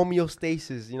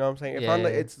homeostasis. You know what I'm saying? It found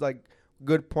that Yeah. it's like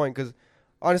good point, because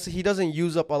honestly, he doesn't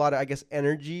use up a lot of, I guess,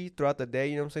 energy throughout the day.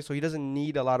 You know what I'm saying? So he doesn't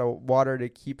need a lot of water to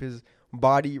keep his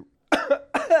body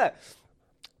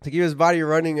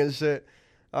running and shit.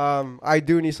 I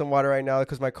do need some water right now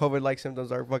because my COVID-like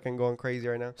symptoms are fucking going crazy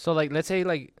right now. So like, let's say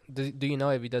like, do you know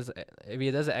if he doesn't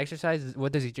exercise,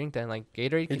 what does he drink then? Like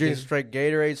Gatorade? He drinks straight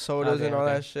Gatorade, sodas, Okay, and all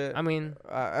okay. that shit. I mean,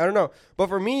 I don't know, but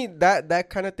for me, that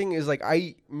kind of thing is like, I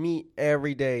eat meat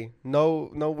every day. No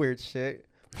weird shit.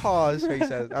 Pause. He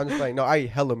says, I'm just like, no, I eat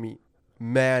hella meat,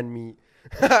 man meat.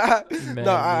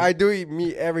 I do eat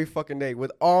meat every fucking day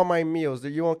with all my meals.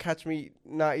 You won't catch me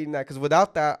not eating that, because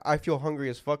without that, I feel hungry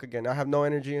as fuck again. I have no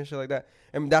energy and shit like that,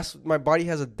 and that's, my body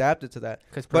has adapted to that.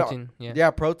 because But, protein. Yeah.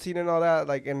 Yeah, protein and all that,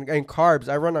 like, and carbs.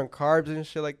 I run on carbs and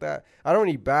shit like that. I don't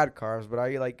eat bad carbs, but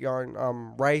I eat like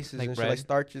on rices Like and bread? shit, like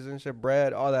starches and shit,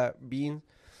 bread, all that, beans.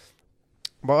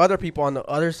 But other people on the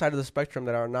other side of the spectrum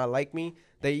that are not like me,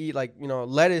 they eat like, you know,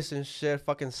 lettuce and shit,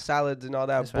 fucking salads and all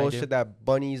that That's what I do. bullshit that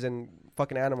bunnies and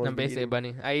fucking animals I'm be basically a eating.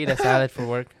 bunny. I eat a salad for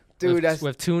work. Dude, with, that's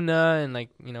with tuna and like,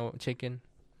 you know, chicken.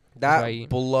 that what I eat.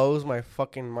 blows my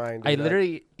fucking mind. I dude. That-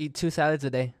 literally eat 2 salads a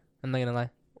day. I'm not gonna lie.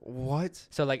 what?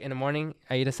 So like in the morning,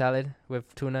 I eat a salad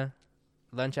with tuna.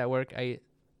 Lunch at work, I eat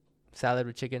salad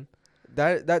with chicken.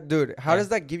 That dude, how Yeah. does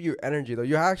that give you energy though?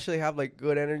 You actually have like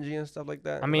good energy and stuff like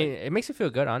that. I mean, it makes you feel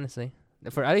good, honestly.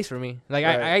 At least for me. Like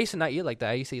Right. I used to not eat like that.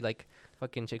 I used to eat like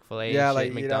fucking Chick-fil-A. yeah, and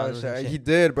like shit, you know, McDonald's. and shit. shit. He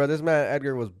did, bro. This man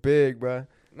Edgar was big, bro.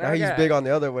 Now he's big on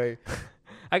the other way.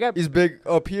 I got. He's big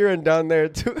up here and down there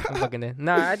too. I'm fucking in.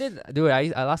 Nah, I did. Dude, I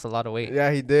lost a lot of weight. Yeah,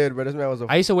 he did, but this man was a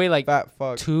I used to weigh like fat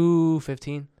fuck.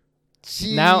 215.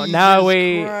 Now I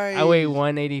weigh Jesus Christ.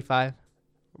 185.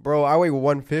 Bro, I weigh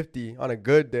 150 on a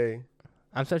good day.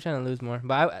 I'm still trying to lose more,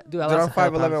 but I Dude, lost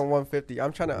I'm 5'11" 100 and pounds. 150.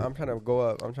 I'm trying to go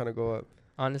up. I'm trying to go up.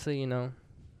 Honestly, you know,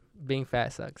 being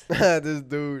fat sucks. This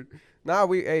dude. Nah,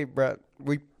 hey, Brett,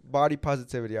 we body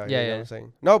positivity out Yeah, here. You know yeah. what I'm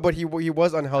saying? No, but he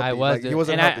was unhealthy. I was, Like, he dude.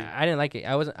 wasn't And healthy. I didn't like it.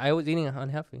 I was eating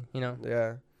unhealthy. You know.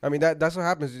 Yeah. I mean, that's what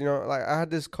happens. You know, like I had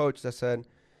this coach that said,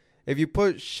 if you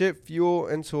put shit fuel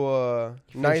into a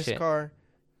nice shit. car,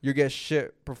 you get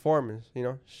shit performance. You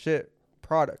know, shit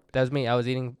product. That was me. I was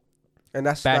eating And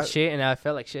that's bad shit, and I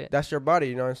felt like shit. That's your body,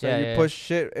 you know what I'm saying? Yeah, You yeah, push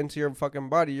shit into your fucking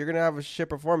body, you're gonna have a shit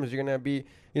performance. You're gonna be,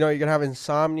 you're gonna have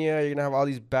insomnia. You're gonna have all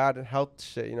these bad health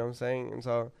shit. You know what I'm saying? And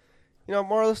so,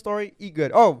 moral of the story: eat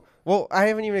good. Oh, well, I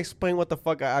haven't even explained what the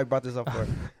fuck I brought this up for.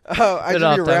 I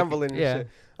just be rambling and shit.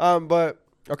 But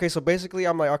okay, so basically,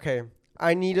 I'm like, okay,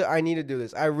 I need to do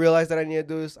this. I realize that I need to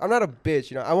do this. I'm not a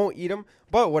bitch, I won't eat them.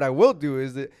 But what I will do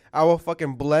is that I will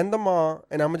fucking blend them all,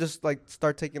 and I'm gonna just like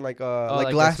start taking like like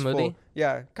a glass smoothie? full.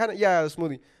 Yeah, kind of. Yeah, a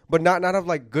smoothie. But not of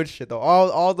like good shit though.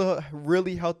 All the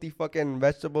really healthy fucking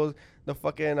vegetables, the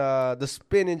fucking the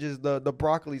spinaches, the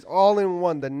broccolis, all in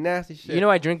one. The nasty shit. You know,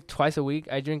 I drink twice a week.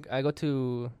 I go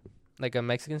to like a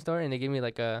Mexican store, and they give me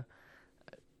like a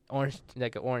orange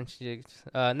juice.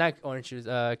 Not orange juice.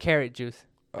 Carrot juice.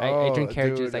 I drink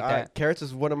carrot juice like that. Carrots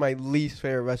is one of my least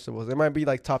favorite vegetables. It might be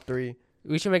like top 3.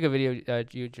 We should make a video.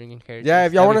 You drinking carrot Yeah, juice.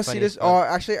 if y'all That'd want be to see funny this, as fuck.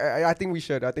 actually, I think we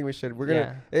should. We're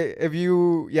gonna.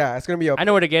 Yeah. It's gonna be up. I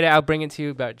know where to get it. I'll bring it to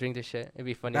you. But drink this shit. It'd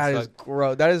be funny. That as is fuck.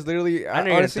 gross. That is literally. I know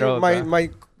you're Honestly, gonna throw it, bro. my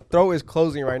throat is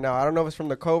closing right now. I don't know if it's from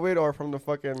the COVID or from the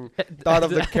fucking thought of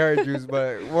the carrot juice,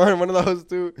 but one of those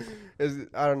two is.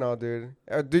 I don't know, dude.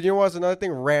 Dude, you know what's another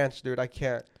thing? Ranch, dude. I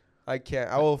can't.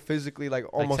 I will physically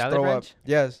almost salad throw ranch? up.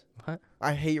 Yes. What?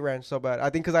 I hate ranch so bad.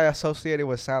 I think because I associate it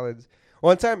with salads.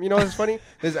 One time, you know what's funny?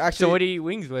 There's actually So what do you eat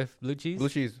wings with? Blue cheese? blue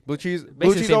cheese. Blue cheese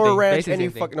same over thing. ranch Basically any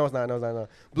same thing. fucking no, it's not. No.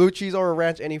 Blue cheese over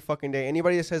ranch any fucking day.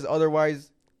 Anybody that says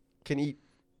otherwise can eat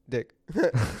dick.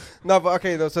 No, but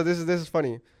okay though. So this is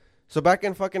funny. So back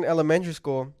in fucking elementary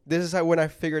school, this is when I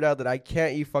figured out that I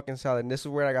can't eat fucking salad. And this is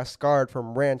where I got scarred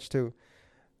from ranch too.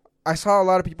 I saw a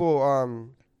lot of people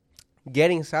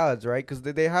getting salads, right? Because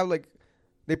they have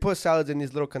they put salads in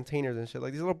these little containers and shit,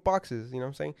 like these little boxes, you know what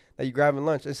I'm saying, that you grab in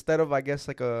lunch. Instead of, I guess,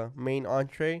 like a main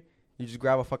entree, you just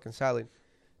grab a fucking salad.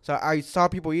 So I saw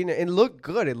people eating it. It looked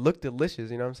good. It looked delicious,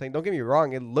 you know what I'm saying? Don't get me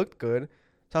wrong. It looked good.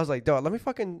 So I was like, dog, let me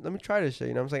try this shit,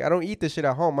 you know what I'm saying? I don't eat this shit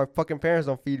at home. My fucking parents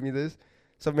don't feed me this.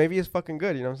 So maybe it's fucking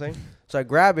good, you know what I'm saying? So I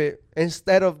grab it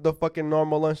instead of the fucking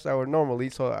normal lunch that I would normally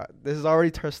eat. So this is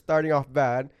already starting off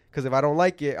bad, because if I don't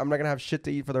like it, I'm not going to have shit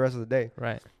to eat for the rest of the day.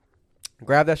 Right.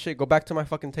 Grab that shit, go back to my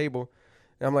fucking table.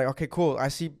 And I'm like, okay, cool. I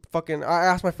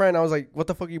asked my friend, I was like, what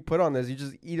the fuck you put on this? You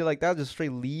just eat it like that, just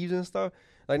straight leaves and stuff?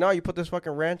 Like, no, you put this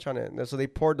fucking ranch on it. And so they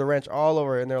poured the ranch all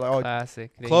over it. And they're like, oh, Classic.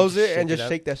 Then close you it and just up.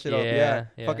 shake that shit up. Yeah.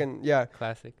 Fucking, yeah.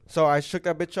 Classic. So I shook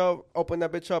that bitch up, opened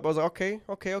that bitch up. I was like,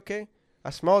 okay. I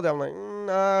smelled it. I'm like,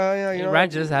 nah, yeah, you know.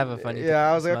 Ranch does have a funny.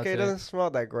 Yeah, I was like, smell okay, it to doesn't smell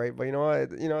that great, but you know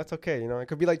what? It's okay. It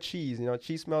could be like cheese.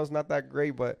 Cheese smells not that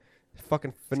great, but it's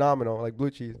fucking phenomenal, like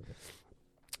blue cheese.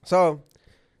 So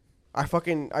I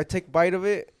take a bite of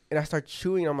it and I start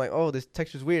chewing. I'm like, oh, this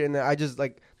texture's weird. And then I just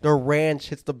the ranch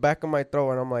hits the back of my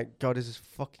throat, and I'm like, yo, this is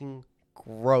fucking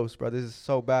gross, bro. This is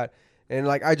so bad. And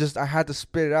I had to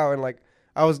spit it out, and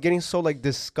I was getting so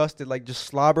disgusted, just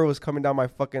slobber was coming down my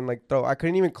fucking throat. I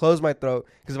couldn't even close my throat,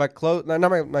 because if I close, not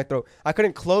my throat, I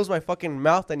couldn't close my fucking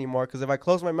mouth anymore, because if I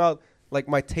closed my mouth,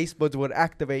 my taste buds would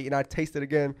activate and I'd taste it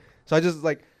again. So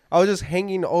I was just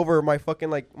hanging over my fucking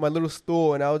my little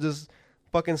stool, and I was just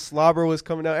fucking slobber was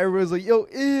coming out. Everybody was like, yo,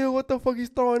 ew, what the fuck, he's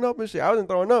throwing up and shit. I wasn't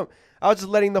throwing up. I was just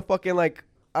letting the fucking I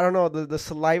don't know, the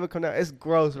saliva come out. It's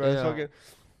gross, bro. It's fucking,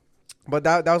 but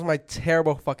that was my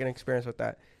terrible fucking experience with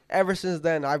that. Ever since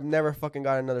then, I've never fucking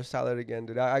got another salad again,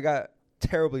 dude. I got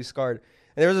terribly scarred.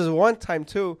 And there was this one time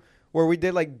too where we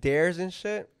did dares and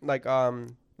shit. It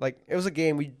was a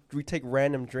game. We take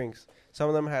random drinks. Some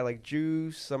of them had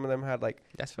juice. Some of them had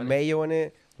That's funny. mayo in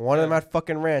it. One of them had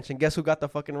fucking ranch. And guess who got the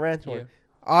fucking ranch one? You.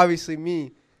 Obviously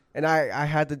me. And I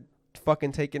had to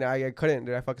fucking take it. I couldn't,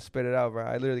 dude. I fucking spit it out, bro.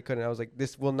 I literally couldn't. I was like,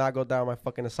 this will not go down my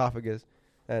fucking esophagus.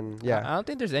 And yeah. I don't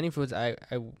think there's any foods I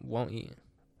won't eat.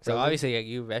 So Really? obviously,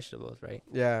 you vegetables, right?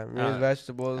 Yeah, me is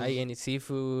vegetables. I eat any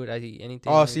seafood. I eat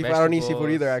anything. Oh, seafood. I don't eat seafood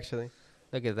vegetables. either, actually.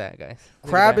 Look at that, guys. Look at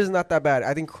Crab that. is not that bad.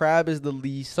 I think crab is the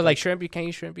least. So shrimp, you can't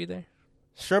eat shrimp either.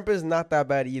 Shrimp is not that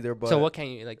bad either, but So what can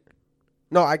you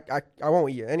no, I won't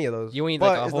eat any of those. You won't eat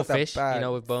but a it's whole not that fish, bad.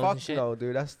 with bones Fuck and shit. no,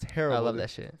 dude, that's terrible. I love dude. that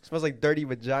shit. It smells like dirty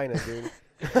vagina, dude.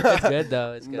 It's good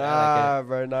though. It's good. I like it.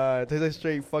 Bro, nah. It tastes like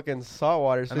straight fucking salt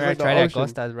water. I mean, I tried it at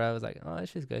Costas, bro. I was like, oh, this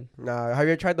shit's good. Nah, have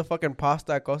you ever tried the fucking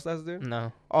pasta at Costas, dude?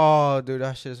 No. Oh, dude,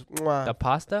 that shit's mwah. The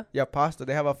pasta? Yeah, pasta.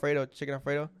 They have Alfredo, chicken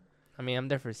Alfredo. I mean, I'm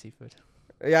there for seafood.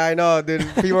 Yeah, I know, dude.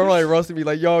 People are like roasting me,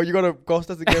 like, yo, you go to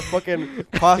Costas to get fucking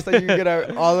pasta, you get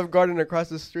at Olive Garden across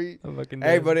the street. I'm fucking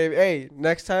Hey, dead. but hey,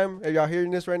 next time, if y'all hearing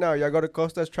this right now, y'all go to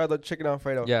Costas, try the chicken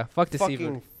Alfredo. Yeah, fuck the Fucking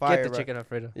seafood. fire, Get the bro. chicken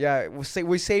Alfredo. Yeah,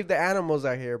 we save the animals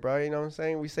out here, bro. You know what I'm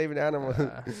saying? We saving animals.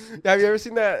 Yeah, have you ever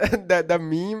seen that that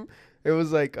meme? It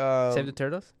was like Save the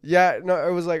turtles? yeah, no,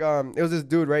 it was like it was this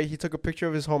dude, right? He took a picture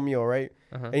of his whole meal, right?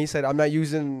 Uh-huh. And he said, I'm not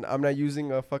using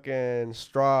a fucking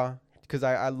straw because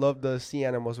I love the sea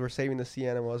animals. We're saving the sea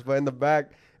animals. But in the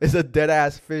back is a dead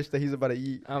ass fish that he's about to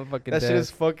eat. I'm fucking That dead. shit is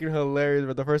fucking hilarious.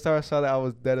 But the first time I saw that, I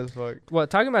was dead as fuck. Well,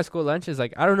 talking about school lunches,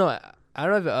 like, I don't know. I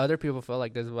don't know if other people feel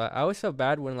like this, but I always felt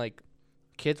bad when, like,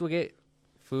 kids would get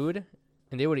food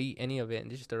and they would eat any of it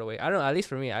and they just throw it away. I don't know. At least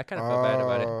for me, I kind of felt bad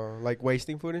about it. Like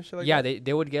wasting food and shit like Yeah, that?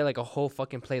 they would get, like, a whole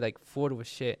fucking plate, like, full with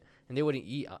shit, and they wouldn't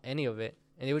eat any of it.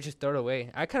 And they would just throw it away.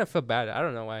 I kind of feel bad. I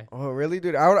don't know why. Oh, really,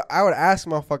 dude? I would ask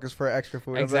motherfuckers for extra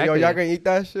food. Exactly. I was like, yo, y'all gonna eat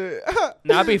that shit?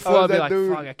 Now I'd be full. I was I'd be that like,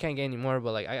 dude. fuck, I can't get any more.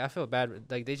 But, like, I feel bad.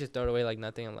 Like, they just throw it away like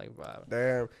nothing. I'm like, wow.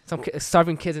 Damn. Some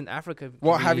starving kids in Africa.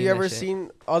 Well, be have you eating that ever shit.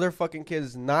 seen other fucking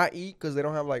kids not eat because they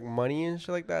don't have like money and shit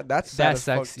like that? That's sad That as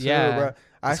fuck sucks, too, yeah. bro.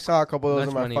 I It's saw a couple of those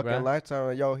in lunch my money, fucking bro. lifetime.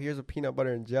 Like, yo, here's a peanut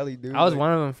butter and jelly, dude. I was Like,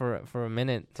 one of them for a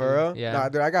minute. for too. real? Yeah. Nah,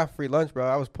 dude, I got free lunch, bro.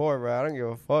 I was poor, bro. I don't give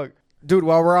a fuck. Dude,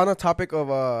 while we're on the topic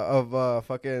of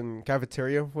fucking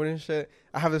cafeteria food and shit,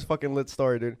 I have this fucking lit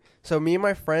story, dude. So me and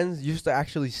my friends used to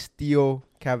actually steal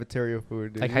cafeteria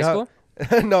food, dude. Like You high know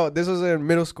school? no, this was in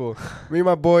middle school. Me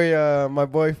and my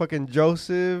boy fucking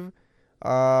Joseph.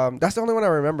 That's the only one I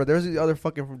remember. There's the other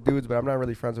fucking dudes, but I'm not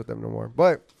really friends with them no more.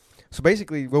 But so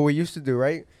basically, what we used to do,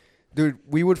 right, dude,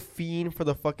 we would fiend for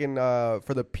the fucking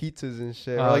for the pizzas and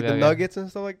shit, or Oh, like okay, the okay. nuggets and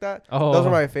stuff like that. Oh, Those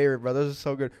are my favorite, bro. Those are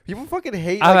so good. People fucking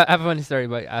hate. I Like, have a funny story,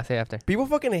 but I'll say after. people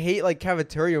fucking hate like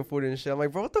cafeteria food and shit. I'm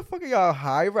like, bro, what the fuck are y'all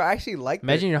high, bro? I actually like that.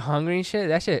 Imagine you're hungry and shit.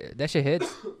 That shit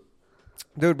hits.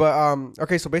 Dude, but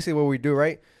okay, so basically what we do,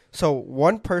 right? So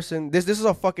one person, this is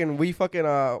a fucking, we fucking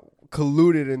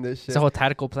colluded in this shit. It's a whole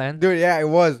tactical plan. Dude, yeah, it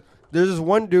was. There's this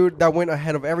one dude that went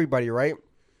ahead of everybody, right?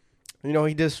 You know,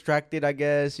 he distracted, I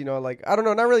guess, you know, like, I don't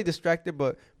know, not really distracted,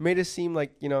 but made it seem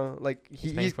like, you know, like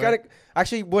He's he's paying kind of,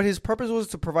 actually what his purpose was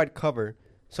to provide cover.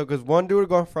 So, because one dude would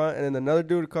go in front and then another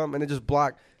dude would come and it just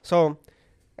block. So,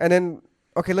 and then,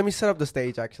 okay, let me set up the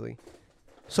stage, actually.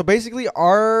 So, basically,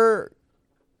 our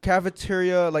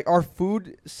cafeteria, like our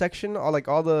food section, or like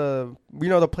all the, you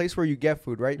know, the place where you get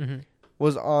food, right, Mm-hmm.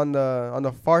 was on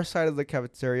the far side of the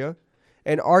cafeteria,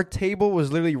 and our table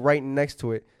was literally right next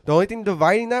to it. The only thing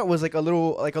dividing that was like a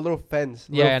little fence.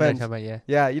 Yeah, I know what fence. you're talking about, yeah.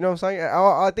 Yeah, you know what I'm saying?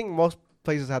 I think most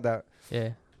places have that. Yeah.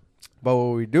 But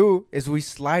what we do is we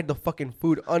slide the fucking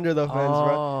food under the fence,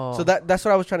 bro. Oh. So that's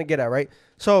what I was trying to get at, right?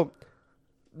 So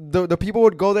the people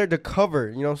would go there to cover,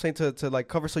 you know what I'm saying, to like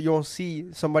cover so you won't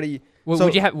see somebody. So-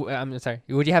 would you have? I'm sorry.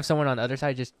 Would you have someone on the other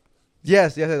side just?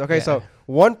 Yes. Okay, Yeah. so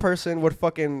one person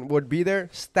would be there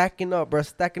stacking up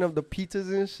the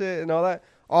pizzas and shit and all that,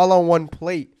 all on one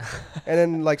plate. And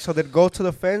then like, so they'd go to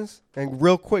the fence and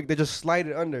real quick they just slide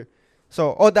it under.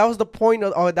 So, that was the point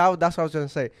of, that's what I was gonna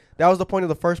say. That was the point of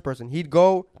the first person. He'd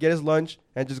go get his lunch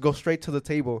and just go straight to the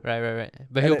table. Right.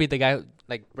 But And he'll it- be the guy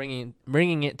like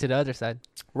bringing it to the other side.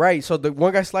 Right. So the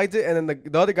one guy slides it, and then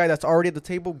the other guy that's already at the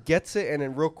table gets it, and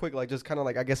then real quick, like just kind of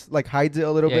like, I guess, like hides it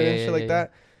a little bit and shit like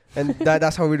that. And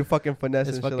that's how we do fucking finesse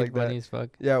It's and shit fucking like funny that. as fuck.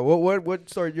 Yeah. What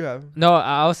story do you have? No,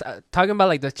 I was talking about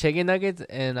like the chicken nuggets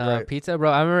and Right. pizza,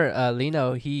 bro. I remember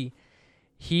Lino. He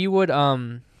would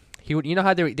you know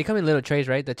how they come in little trays,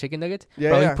 right? The chicken nuggets. Yeah.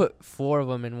 Bro, yeah. he put 4 of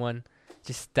them in one.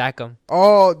 Just stack them.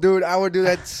 Oh, dude, I would do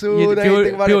that too. You- Now people- you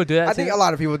think about people it. do that I think too? a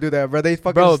lot of people do that, bro. They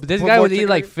fucking Bro, just this put guy more would eat chicken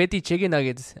like nuggets. 50 chicken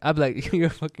nuggets. I'd be like, you're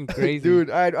fucking crazy.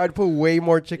 Dude, I'd put way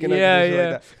more chicken nuggets. Yeah, and shit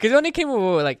yeah. Like that. Because it only came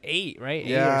with like 8, right? 8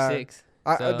 Yeah. or 6.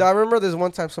 I So- remember there's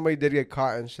one time somebody did get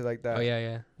caught and shit like that. Oh,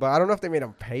 yeah. But I don't know if they made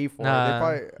him pay for it. Nah, They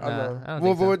probably, I don't nah, know. I don't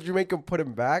Well, think so. would you make him put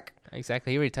him back?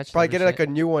 Exactly. He already touched Probably it. get like a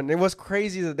new one. It was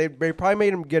crazy that they probably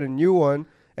made him get a new one,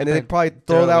 and then they'd probably throw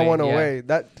throw it that away, one yeah. away.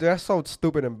 That's so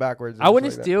stupid and backwards. and I shit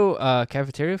wouldn't like that. steal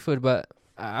cafeteria food, but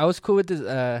I was cool with this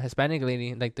Hispanic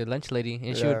lady, like the lunch lady,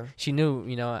 and Yeah. she knew,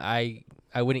 you know, I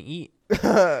wouldn't eat. This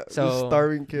So,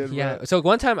 starving kid. Yeah. bro. So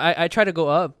one time I tried to go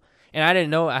up, and I didn't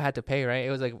know I had to pay. Right.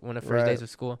 It was like one of the first Right. days of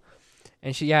school,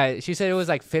 and she said it was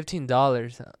like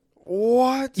 $15.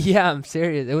 What? Yeah, I'm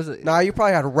serious. It was. Nah, you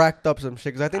probably had racked up some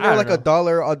shit. Cause I think they I were don't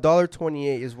like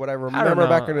 $1.28 is what I I don't remember know.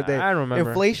 back in the day. I don't remember.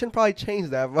 Inflation probably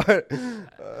changed that, but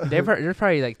They're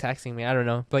probably like taxing me. I don't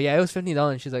know. But yeah, it was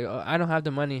 $50. She's like, oh, I don't have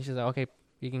the money. She's like, okay,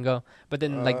 you can go. But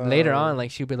then like later on,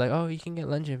 like she'd be like, oh, you can get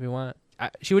lunch if you want.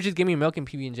 She would just give me milk and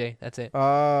PB&J. That's it.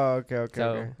 Oh, okay. So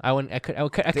Okay. I wouldn't. I couldn't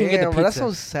get the Damn, pizza. but that's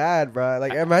so sad, bro.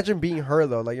 Like, imagine being her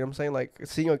though. Like, you know what I'm saying, like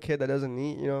seeing a kid that doesn't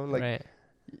eat. You know, like, right.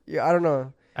 yeah, I don't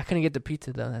know. I couldn't get the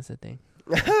pizza though. That's the thing.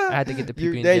 I had to get the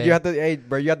PB&J. You have to, hey,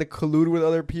 bro, you have to collude with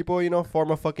other people, you know,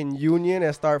 form a fucking union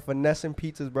and start finessing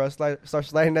pizzas, bro. Start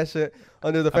sliding that shit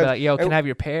under the I'll be fence. like, yo, can And- I have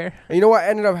your pear? And you know what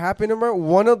ended up happening, bro?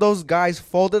 One of those guys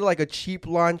folded like a cheap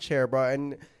lawn chair, bro,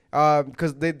 and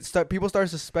because people started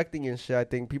suspecting and shit. I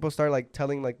think people start like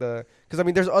telling like because I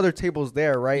mean, there's other tables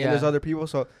there, right? Yeah. And there's other people,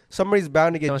 so somebody's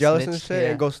bound to get Don't jealous snitch, and shit yeah.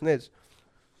 and go snitch.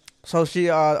 So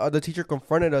the teacher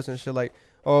confronted us and shit like,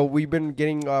 oh, we've been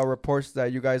getting reports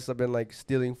that you guys have been like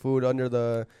stealing food under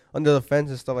the fence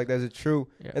and stuff like that. Is it true?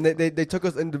 Yeah. And they took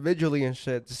us individually and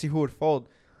shit to see who would fold.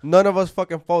 None of us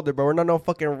fucking folded, bro. We're not no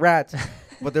fucking rats.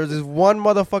 But there's this one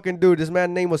motherfucking dude. This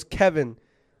man's name was Kevin.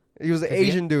 He was an Kevin?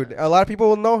 Asian dude. A lot of people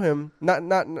will know him.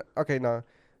 Okay, no.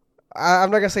 I'm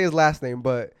not gonna say his last name,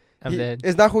 but I'm dead.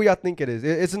 it's not who y'all think it is.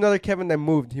 It's another Kevin that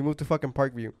moved. He moved to fucking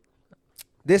Parkview.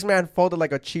 This man folded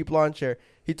like a cheap lawn chair.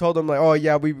 He told them like, oh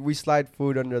yeah, we slide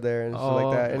food under there and shit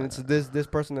like that. And it's this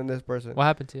person and this person. What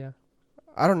happened to you?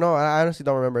 I don't know. I honestly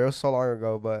don't remember. It was so long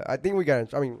ago, but I think we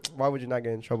got. I mean, why would you not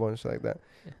get in trouble and shit like that?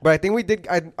 Yeah. But I think we did.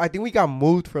 I think we got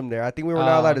moved from there. I think we were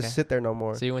not allowed to sit there no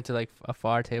more. So you went to like a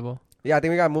far table. Yeah, I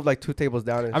think we got moved like 2 tables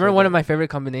down. I remember one of my favorite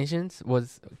combinations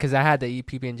was because I had to eat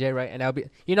PB&J, right? And I'll be,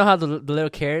 you know how the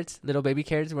little carrots, little baby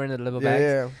carrots, were in the little bags.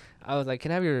 Yeah. I was like, "Can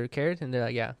I have your carrots?" And they're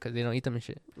like, "Yeah," because they don't eat them and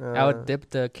shit. Yeah. I would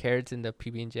dip the carrots in the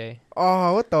PB&J.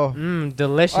 Oh, what the?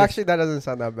 Delicious. Actually, that doesn't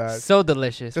sound that bad. So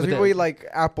delicious. Because people eat like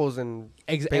apples and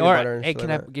peanut butter or and hey, shit can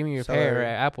like I that. give me your Celery. pear or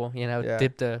apple? You know, I would Yeah.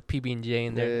 dip the PB&J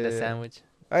in there in the Yeah. sandwich.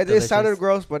 It sounded Delicious.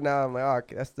 gross, but now I'm like, oh,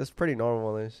 okay, that's pretty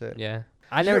normal and shit. Yeah,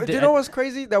 I never Do did. you know what's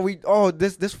crazy? That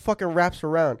this fucking wraps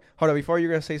around. Hold on, before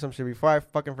you're gonna say some shit, before I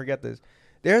fucking forget this,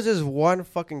 there's this one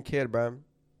fucking kid, bro,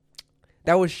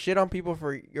 that was shit on people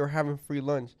for you're having free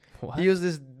lunch. What? He was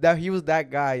that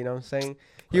guy, you know what I'm saying?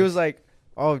 He was like,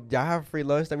 oh, y'all have free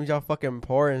lunch? That means y'all fucking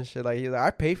poor and shit. Like, he's like,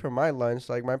 I pay for my lunch.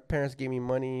 Like, my parents gave me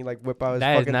money, like, whip out his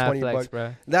That is fucking not 20 flex, bucks.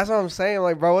 bro. That's what I'm saying.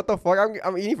 Like, bro, what the fuck?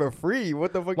 I'm eating for free.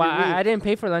 What the fuck Well, you mean? I didn't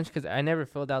pay for lunch because I never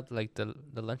filled out like the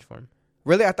lunch form.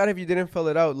 Really? I thought if you didn't fill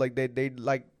it out, like, they'd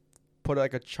like, put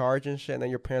like a charge and shit, and then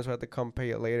your parents would have to come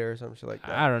pay it later or some shit like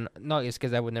that. I don't know. No, it's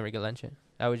because I would never get lunch.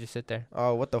 I would just sit there.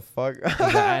 Oh, what the fuck?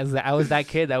 I was that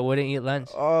kid that wouldn't eat lunch.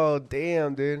 Oh,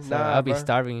 damn, dude. So Nah, I'll be bro.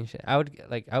 starving and shit.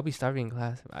 I'll be starving in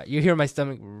class. You hear my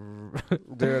stomach.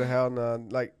 Dude, hell no.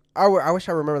 Like, I wish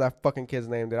I remember that fucking kid's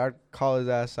name, dude. I'd call his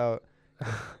ass out.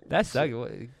 That sucks.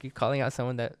 You calling out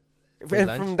someone that. Free And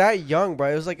lunch? from that young,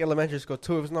 bro, it was like elementary school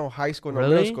too. It was no high school, no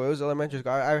middle Really? school. It was elementary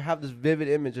school. I have this vivid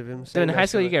image of him. Dude, saying in that high shit,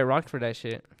 school, you like- get rocked for that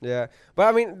shit. Yeah, but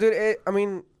I mean, dude,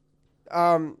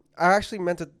 I actually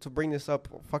meant to bring this up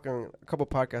fucking a couple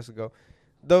podcasts ago.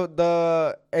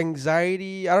 The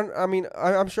anxiety.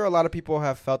 I'm sure a lot of people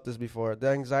have felt this before. The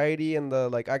anxiety and the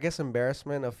like, I guess,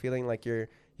 embarrassment of feeling like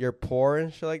you're poor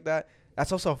and shit like that.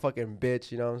 That's also a fucking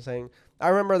bitch. You know what I'm saying? I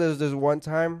remember there's one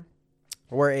time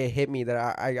where it hit me that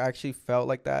I actually felt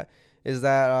like that. Is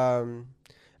that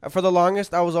for the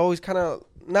longest I was always kind of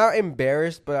not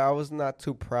embarrassed, but I was not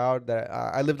too proud that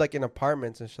I lived like in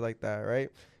apartments and shit like that, right?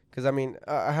 Because I mean,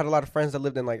 I had a lot of friends that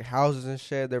lived in like houses and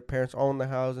shit. Their parents owned the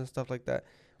house and stuff like that,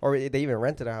 or they even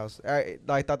rented a house. I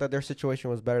thought that their situation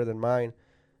was better than mine,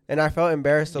 and I felt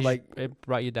embarrassed to like. It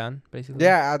brought you down, basically.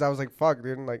 Yeah, I was like, fuck,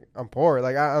 dude. Like, I'm poor.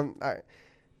 Like,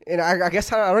 I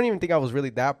guess I don't even think I was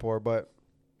really that poor, but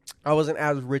I wasn't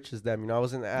as rich as them. You know, I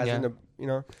wasn't as Yeah. in the, you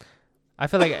know. I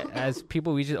feel like as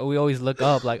people, we always look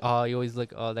up, like, oh, you always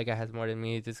look, oh, that guy has more than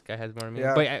me, this guy has more than me.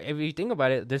 Yeah. But if you think about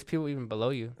it, there's people even below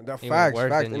you. The Even facts.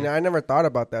 worse than And you. I never thought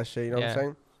about that shit. You know Yeah. what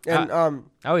I'm saying? And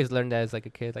I always learned that as like a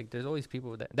kid. Like, there's always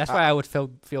people that. That's why I would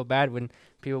feel bad when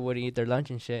people would eat their lunch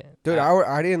and shit. dude,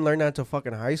 I didn't learn that until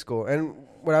fucking high school. And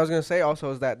what I was gonna say also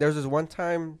is that there's this one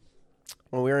time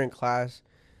when we were in class,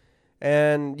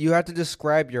 and you had to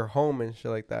describe your home and shit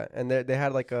like that. And they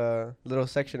had like a little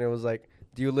section. It was like,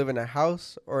 do you live in a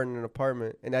house or in an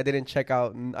apartment? And I didn't check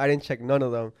none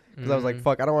of them because I was like,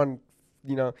 fuck, I don't want,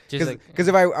 you know, Just because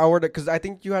if I were to, because I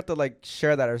think you have to like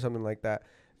share that or something like that.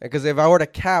 Because if I were to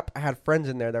cap, I had friends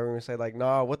in there that were gonna say like,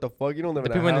 nah, what the fuck, you don't live the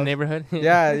in a people in the house. neighborhood.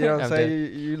 Yeah, you know what I'm I'm saying?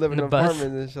 dead. You live in In an the bus.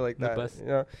 apartment and shit like In the that. bus. You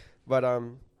know? But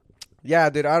yeah,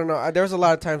 dude, I don't know. There was a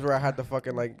lot of times where I had to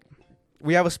fucking like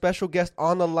We have a special guest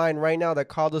on the line right now that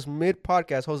called us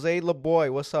mid-podcast. Jose LaBoy,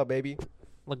 what's up, baby?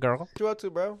 Look, girl. What you up to,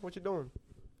 bro? What you doing?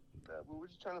 We were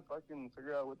just trying to fucking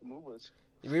figure out what the move was.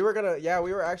 We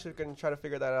were actually gonna try to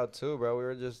figure that out too, bro. We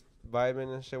were just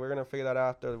vibing and shit. We're gonna figure that out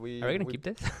after Are we gonna keep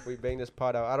this? we bang this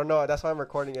pod out. I don't know. That's why I'm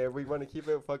recording it. If we want to keep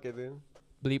it, fuck it, dude.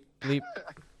 Bleep, bleep.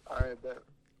 All right, bet.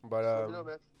 But Let me know,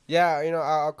 man. yeah,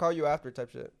 I'll call you after type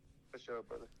shit. For sure,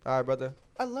 brother. All right, brother.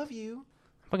 I love you.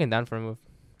 Fucking down for a move.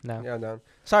 No. Yeah, I'm down.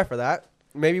 Sorry for that.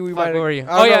 Maybe we Fuck, might. where were you? I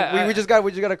don't know. Yeah, We just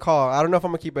got a call. I don't know if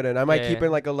I'm gonna keep it in. I might Yeah, keep yeah. it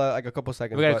in like a couple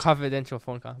seconds. We got a but- confidential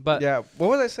phone call. But yeah.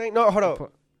 What was I saying? No, hold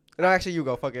up. No, actually, you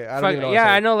go. Fuck it. I don't fuck, even know.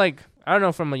 yeah, I know. Like, I don't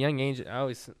know. From a young age, I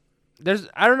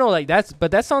don't know. Like,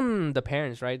 that's on the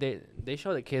parents, right? They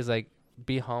show the kids like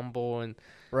be humble, and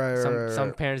Right.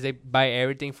 some parents they buy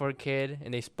everything for a kid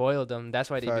and they spoil them. That's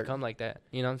why they Fact. become like that.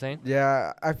 You know what I'm saying?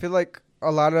 Yeah, I feel like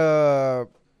a lot of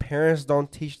parents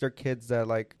don't teach their kids that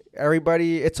like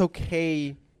everybody. It's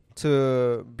okay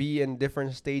to be in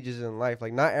different stages in life.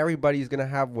 Like not everybody's gonna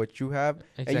have what you have,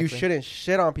 and you Exactly. shouldn't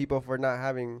shit on people for not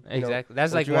having. Exactly.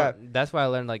 That's what like you one, have. that's why I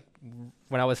learned like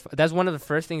when I was. That's one of the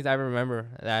first things I remember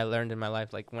that I learned in my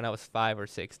life. Like when I was 5 or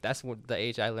 6. That's the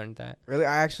age I learned that. Really,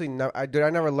 I actually I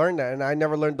never learned that, and I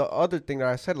never learned the other thing that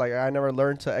I said. Like I never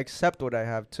learned to accept what I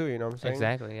have too. You know what I'm saying?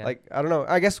 Exactly. Yeah. Like I don't know.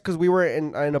 I guess because we were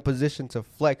in a position to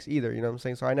flex either. You know what I'm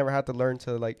saying? So I never had to learn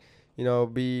to like,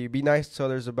 be nice to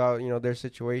others about their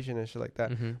situation and shit like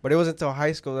that. Mhm. But it wasn't until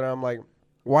high school that I'm like,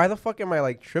 why the fuck am I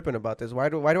like tripping about this? Why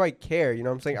do I care? You know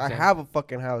what I'm saying? I Exactly. have a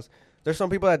fucking house. There's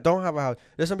some people that don't have a house.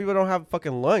 There's some people that don't have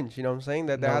fucking lunch. You know what I'm saying?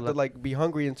 That they No have to lu- like be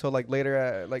hungry until like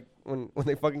later, like when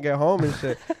they fucking get home and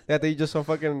shit. They have to eat just some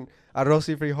fucking arroz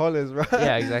y frijoles, bro.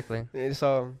 Yeah. Exactly. And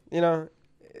so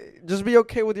just be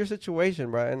okay with your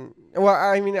situation, bro. And well,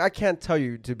 I mean, I can't tell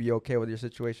you to be okay with your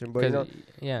situation, but 'Cause,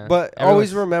 yeah. but always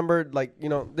everyone's- remember, like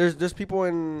there's people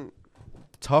in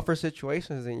tougher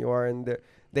situations than you are, and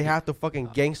they have to fucking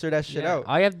gangster that shit yeah, out.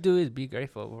 all you have to do is be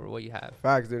grateful for what you have.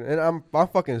 Facts, dude. And I'm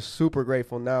fucking super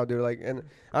grateful now, dude. Like, and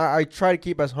I try to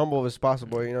keep as humble as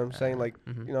possible. You know what I'm saying? Like,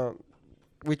 Mhm.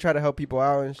 we try to help people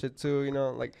out and shit too.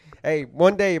 Like, hey,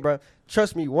 one day, bro.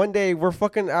 Trust me, one day we're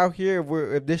fucking out here.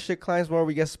 If this shit climbs more,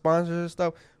 we get sponsors and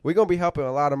stuff. We're gonna be helping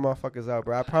a lot of motherfuckers out,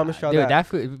 bro. I promise y'all Dude, that.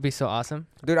 that would be so awesome.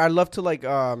 Dude, I'd love to like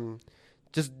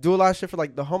just do a lot of shit for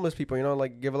like the homeless people,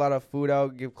 like give a lot of food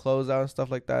out, give clothes out and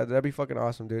stuff like that. That'd be fucking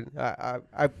awesome, dude.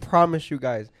 I promise you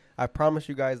guys.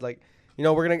 Like,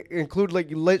 we're gonna include like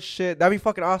lit shit. That'd be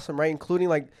fucking awesome, right? Including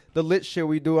like the lit shit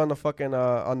we do on the fucking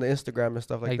on the Instagram and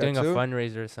stuff like that doing too. a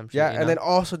fundraiser or some shit. Yeah, you and know? then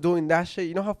also doing that shit.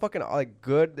 You know how fucking like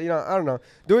good. I don't know.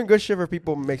 Doing good shit for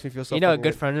people makes me feel so. You know, a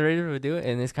fucking good fundraiser would do it,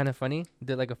 and it's kind of funny.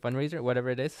 Do like a fundraiser, whatever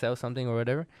it is, sell something or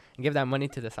whatever, and give that money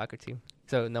to the soccer team.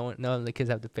 So none of the kids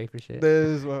have to pay for shit.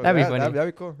 That'd be funny.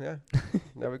 That'd be cool. Yeah,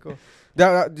 that'd be cool.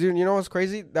 Dude, you know what's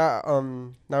crazy? That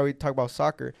now we talk about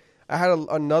soccer. I had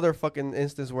another fucking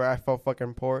instance where I felt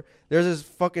fucking poor. There's this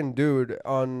fucking dude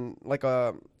on like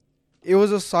it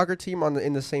was a soccer team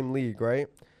in the same league, right?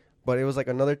 But it was like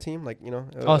another team, like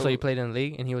Oh, so he played in the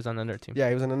league, and he was on another team. Yeah,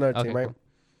 he was in another Okay, team, right? cool.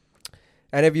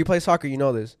 And if you play soccer, you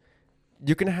know this.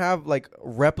 You can have like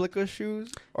replica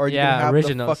shoes, or you Yeah, can have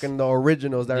originals. the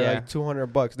originals that are Yeah. like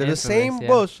 $200. They're Infamous, the same yeah.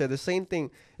 bullshit, the same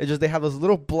thing. It's just they have this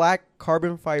little black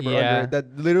carbon fiber Yeah. under it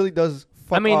that literally does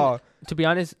fuck I mean, all. To be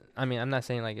honest, I mean, I'm not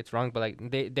saying like it's wrong, but like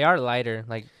they are lighter.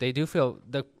 Like they do feel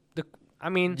the. I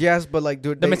mean, Yes, but like,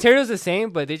 dude, the material's the same,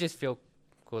 but they just feel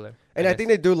cooler. and I think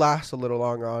they do last a little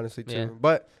longer, honestly, too. Yeah.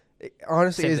 But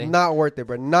honestly, Same it's thing. not worth it,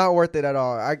 bro. Not worth it at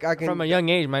all. I can From a young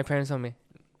age, my parents told me,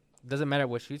 doesn't matter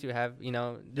what shoes you have, they're You're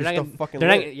not still gonna, fucking they're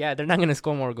lit. not, yeah, they're not gonna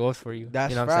score more goals for you. That's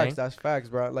you know what I'm facts. saying? That's facts,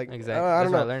 bro. Like, Exactly. I That's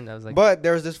don't what know. I learned. I was like, But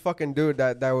there was this fucking dude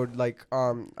that would like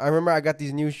I remember I got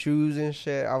these new shoes and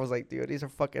shit. I was like, dude, these are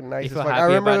fucking nice as feel fuck. I happy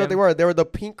remember about what they them? were. They were the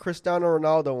pink Cristiano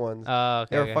Ronaldo ones. okay,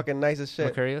 They were okay. fucking nice as shit.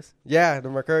 Mercurials? Yeah, the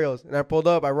Mercurials. And I pulled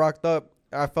up, I rocked up.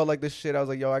 I felt like this shit. I was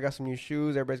like, yo, I got some new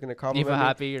shoes. Everybody's gonna You compliment feel me.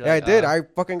 happy? You're Yeah, like, I did. I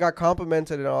fucking got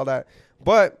complimented and all that.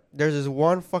 But there's this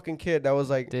one fucking kid that was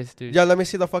like, this dude. yeah, let me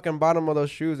see the fucking bottom of those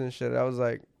shoes and shit. I was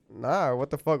like, nah, what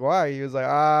the fuck? Why? He was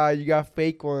like, you got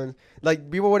fake ones. Like,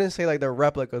 people wouldn't say like they're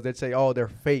replicas. They'd say, oh, they're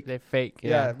fake. They're fake.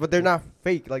 Yeah, but they're not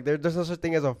fake. Like, there's no such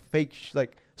thing as a fake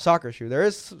like soccer shoe. There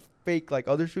is fake like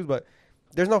other shoes, but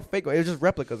there's no fake one. It was just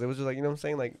replicas. It was just like, you know what I'm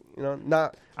saying? Like,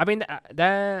 not. I mean,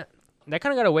 that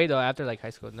kind of got away though after like high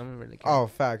school. No one really cared. Oh,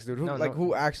 facts, dude. No,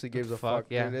 who actually gives a fuck?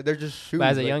 yeah. Dude? They're just shoes. But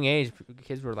as a like, young age,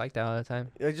 kids were like that all the time.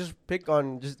 they just pick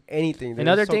on just anything. Dude.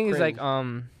 Another It's so thing is like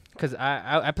cringe. cause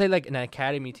I played like an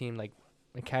academy team. Like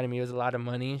academy was a lot of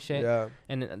money and shit. Yeah.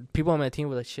 And people on my team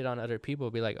would like shit on other people.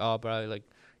 Be like, oh, bro, like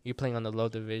you're playing on the low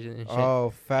division and shit.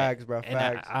 Oh, facts, bro. And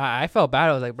Facts. I felt bad.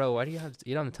 I was like, bro, why do you have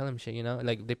you don't have to tell them shit, you know?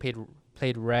 Like they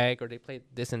played reg or they played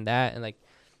this and that, and like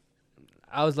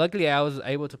I was luckily I was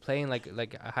able to play in like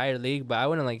a higher league, but I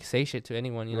wouldn't like say shit to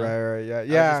anyone, you know. Right. Yeah. I would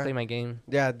just Yeah. play my game.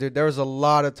 Yeah, dude. There was a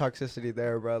lot of toxicity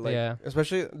there, bro. Like, Yeah.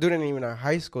 especially dude, and even in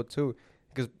high school too,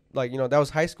 because like that was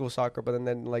high school soccer. But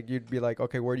then like you'd be like,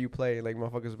 okay, where do you play? Like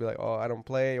motherfuckers would be like, oh, I don't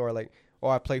play, or like, oh,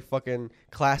 I play fucking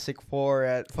Classic 4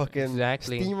 at fucking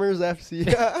Exactly. Steamers FC.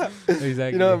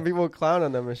 Exactly. You know, and people clown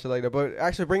on them and shit like that. But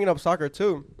actually, bringing up soccer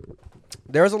too,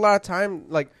 there was a lot of time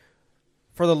like.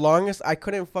 For the longest, I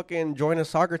couldn't fucking join a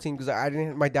soccer team because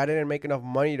my dad didn't make enough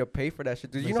money to pay for that shit.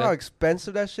 Dude, you know how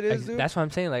expensive that shit is, dude? That's what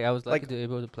I'm saying. Like I was lucky Like, to be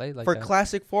able to play like for that.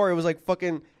 Classic 4, it was like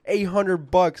fucking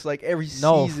 $800 like every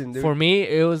No, season, dude. for me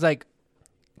it was like,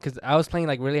 cause I was playing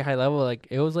like really high level. Like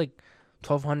it was like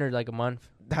 1,200 like a month.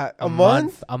 That, a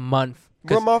month? A month.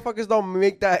 Bro, motherfuckers don't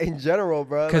make that in general,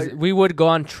 bro. Because Like, we would go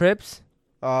on trips.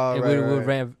 oh, And right, we would right.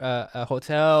 rent a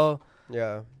hotel.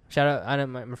 Yeah. Shout out, I know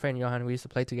my friend Johan. We used to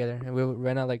play together, and we would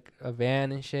rent out like a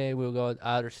van and shit. We would go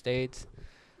outer states.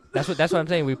 That's what I'm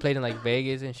saying. We played in like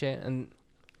Vegas and shit. And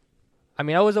I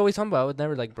mean, I was always humble. I would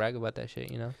never like brag about that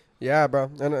shit, you know. Yeah, bro.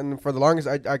 And for the longest,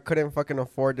 I couldn't fucking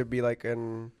afford to be like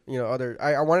in, other.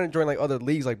 I wanted to join like other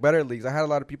leagues, like better leagues. I had a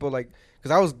lot of people like,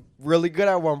 because I was really good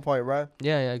at one point, bro.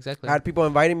 Yeah, exactly. I had people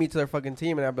inviting me to their fucking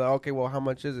team, and I'd be like, okay, well, how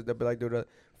much is it? They'd be like, dude,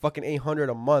 fucking $800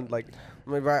 a month. Like, I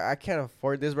mean, bro, I can't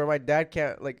afford this, bro. My dad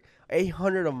can't, like,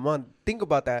 $800 a month. Think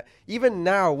about that. Even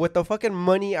now, with the fucking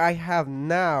money I have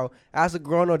now as a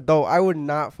grown adult, I would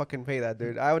not fucking pay that,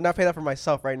 dude. I would not pay that for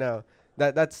myself right now.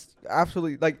 That's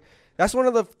absolutely, like, that's one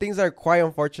of the things that are quite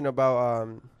unfortunate about,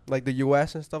 like, the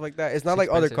U.S. and stuff like that. It's not like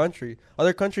other countries.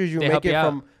 Other countries, you They make help it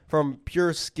you from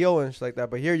pure skill and shit like that.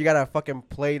 But here, you gotta fucking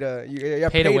play to,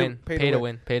 pay to win. Pay to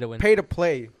win. Pay to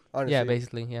play. Honestly. Yeah,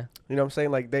 basically, yeah. You know what I'm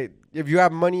saying? Like if you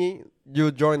have money,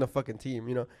 you'll join the fucking team,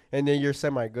 and then you're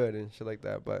semi good and shit like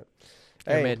that. But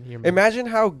You're hey, mid. imagine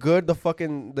how good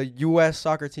the U.S.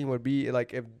 soccer team would be,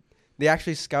 like if they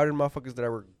actually scouted motherfuckers that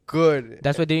were good.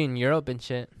 That's what they do in Europe and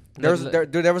shit. There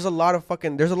was a lot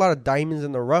of diamonds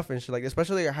in the rough and shit, like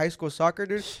especially at high school soccer,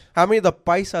 dude. How many of the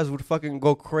paisas would fucking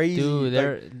go crazy?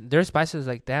 Dude, their spices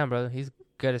like, damn, bro, he's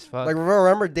good as fuck. Like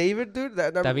remember David, dude?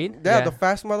 David? Yeah, the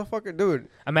fast motherfucker, dude.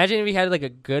 Imagine if he had like a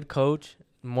good coach,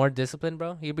 more disciplined,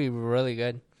 bro. He'd be really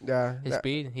good. Yeah, His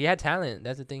speed. He had talent.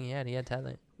 That's the thing. He had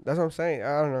talent. That's what I'm saying.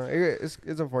 I don't know. It's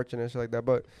unfortunate and shit like that.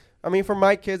 But I mean, for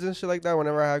my kids and shit like that,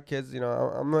 whenever I have kids, I'm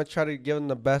gonna try to give them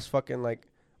the best fucking like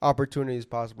opportunities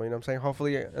possible. You know what I'm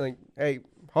saying?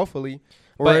 Hopefully,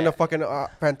 we're in a fucking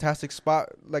fantastic spot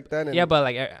like that. And yeah, but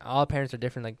like all parents are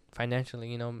different, like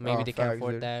financially. Maybe they can't facts,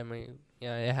 afford dude. that.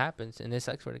 It happens, and it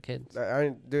sucks for the kids.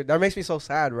 Dude, that makes me so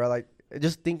sad, bro. Like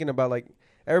just thinking about like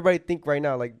everybody think right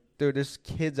now, like dude, there's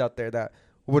kids out there that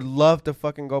would love to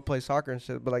fucking go play soccer and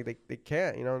shit, but like they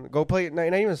can't, go play not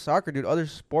even soccer, dude, other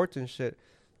sports and shit.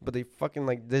 But they fucking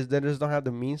like they just don't have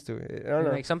the means to it. I don't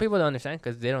know. Like some people don't understand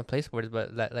because they don't play sports,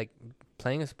 but that like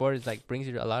playing a sport is like brings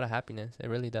you a lot of happiness. It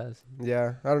really does.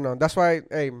 Yeah, I don't know. That's why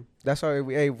if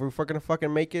we're gonna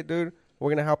fucking make it, dude,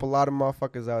 we're gonna help a lot of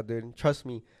motherfuckers out, dude. Trust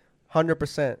me,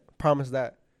 100%. Promise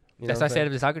that. That's why I said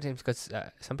of the soccer teams because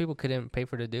some people couldn't pay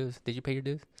for the dues. Did you pay your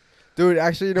dues? Dude,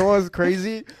 actually, you know what's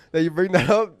crazy that you bring that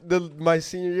up? My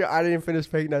senior year, I didn't finish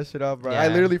paying that shit up, bro. I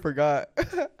Yeah. literally forgot.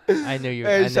 I knew you.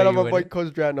 Hey, shout out my boy wouldn't.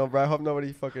 Coach Dratno, bro. I hope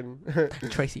nobody fucking.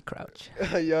 Tracy Crouch.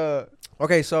 Yeah.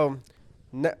 Okay, so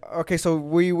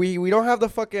we don't have the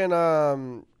fucking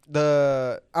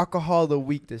the alcohol of the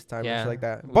week this time, and Yeah. shit like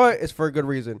that. But it's for a good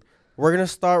reason. We're gonna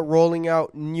start rolling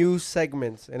out new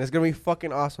segments, and it's gonna be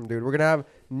fucking awesome, dude. We're gonna have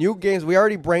new games. We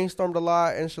already brainstormed a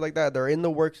lot and shit like that. They're in the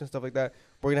works and stuff like that.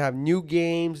 We're gonna have new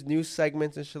games, new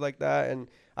segments and shit like that. And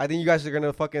I think you guys are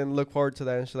gonna fucking look forward to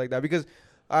that and shit like that because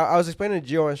I was explaining to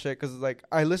Gio and shit because like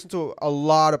I listen to a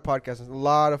lot of podcasts, a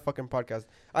lot of fucking podcasts.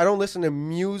 I don't listen to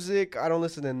music. I don't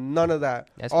listen to none of that.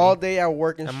 That's all me. day at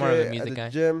work and I'm shit more of a at music the guy.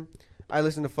 gym. I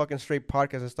listen to fucking straight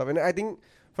podcasts and stuff. And I think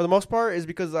for the most part is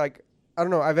because like I don't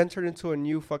know. I've entered into a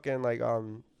new fucking like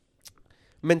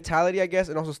mentality, I guess,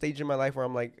 and also stage in my life where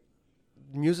I'm like,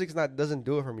 music's doesn't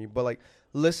do it for me. But like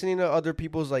listening to other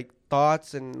people's like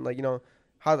thoughts and like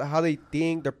how they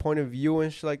think, their point of view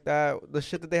and shit like that, the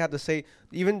shit that they have to say,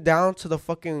 even down to the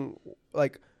fucking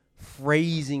like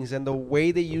phrasings and the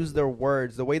way they use their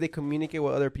words, the way they communicate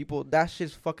with other people, that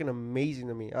shit's fucking amazing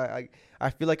to me. I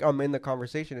feel like I'm in the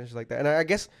conversation and shit like that. And I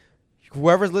guess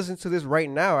whoever's listening to this right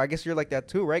now, I guess you're like that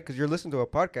too, right? Because you're listening to a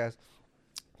podcast.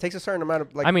 It takes a certain amount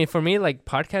of like. I mean, for me, like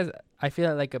podcast, I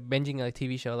feel like a binging a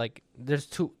TV show. Like there's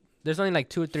there's only like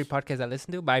 2 or 3 podcasts I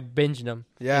listen to, but I binged them.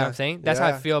 You know what Yeah. I'm saying? That's how I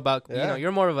Yeah. feel about you Yeah. know.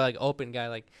 You're more of a like open guy,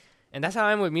 like, and that's how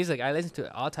I am with music. I listen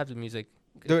to all types of music.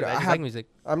 Dude, I I just have- like music.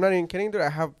 I'm not even kidding, dude. I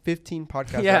have 15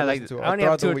 podcasts. Yeah, I like listen to I only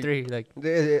have throughout 2 or the week. 3.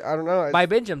 Like, I don't know. but I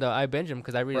binge them though. I binge them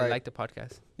because I really Right. like the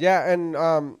podcast. Yeah, and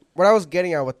what I was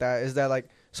getting at with that is that like,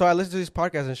 so I listen to these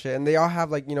podcasts and shit, and they all have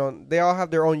like, you know, they all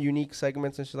have their own unique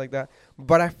segments and shit like that.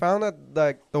 But I found that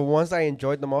like the ones that I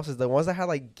enjoyed the most is the ones that had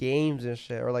like games and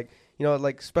shit, or like, you know,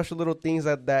 like special little things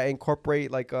that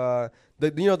incorporate like the,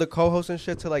 you know, the co-hosts and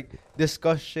shit to like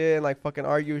discuss shit and like fucking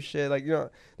argue shit. Like, you know,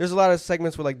 there's a lot of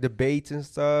segments with like debates and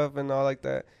stuff and all like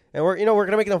that. And we're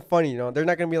gonna make them funny, you know. They're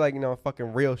not gonna be like, you know,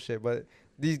 fucking real shit, but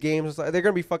these games, they're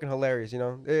gonna be fucking hilarious, you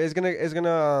know. It's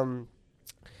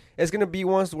gonna be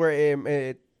ones where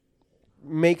it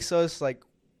makes us like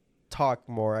talk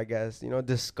more, I guess, you know,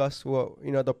 discuss what,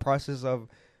 you know, the process of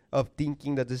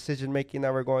thinking, the decision making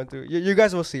that we're going through. You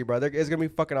guys will see, bro. It's gonna be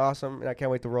fucking awesome, and I can't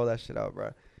wait to roll that shit out,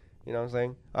 bro. You know what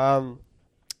I'm saying?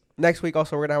 Next week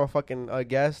also we're gonna have a fucking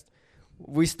guest.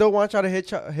 We still want y'all to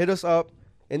hit us up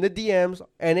in the DMs,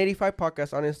 N85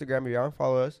 Podcast on Instagram if y'all don't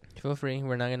follow us. Feel free.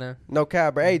 We're not gonna. No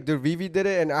cap, but hey, dude, Vivi did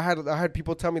it, and I had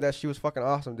people tell me that she was fucking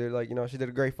awesome, dude. Like, you know, she did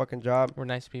a great fucking job. We're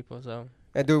nice people, so.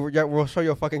 And dude, we'll show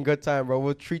you a fucking good time, bro.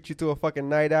 We'll treat you to a fucking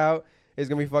night out. It's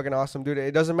gonna be fucking awesome, dude.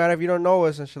 It doesn't matter if you don't know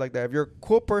us and shit like that. If you're a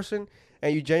cool person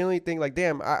and you genuinely think like,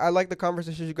 damn, I like the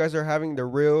conversations you guys are having. They're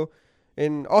real.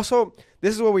 And also,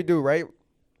 this is what we do, right?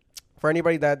 For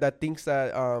anybody that thinks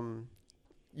that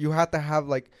you have to have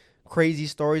like crazy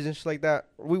stories and shit like that,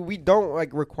 we don't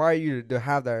like require you to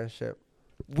have that and shit.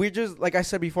 We just, like I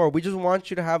said before, we just want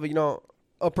you to have, you know,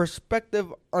 a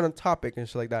perspective on a topic and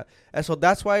shit like that. And so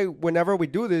that's why whenever we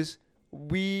do this,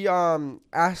 we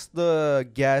ask the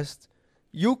guest,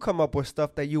 you come up with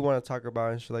stuff that you want to talk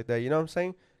about and shit like that. You know what I'm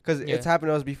saying? Because Yeah. it's happened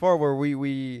to us before where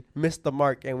we missed the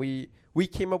mark and we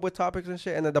came up with topics and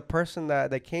shit, and then the person that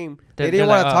came, they They're didn't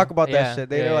like, want to "Oh, talk about yeah, that shit.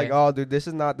 They yeah, were like, yeah. oh, dude, this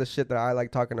is not the shit that I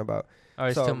like talking about. Or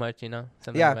it's So, too much, you know?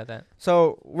 Something yeah. about that.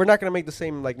 So we're not gonna make the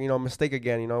same, like, you know, mistake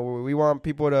again. You know, we want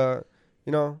people to,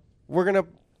 you know, we're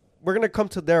gonna come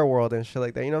to their world and shit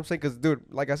like that. You know what I'm saying? Because, dude,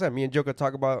 like I said, me and Joe could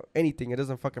talk about anything. It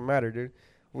doesn't fucking matter, dude.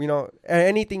 You know,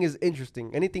 anything is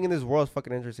interesting. Anything in this world is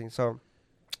fucking interesting. So,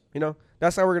 you know,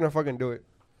 that's how we're gonna fucking do it,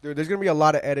 dude. There's gonna be a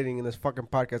lot of editing in this fucking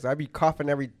podcast. I'd be coughing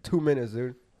every 2 minutes,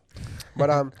 dude.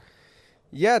 But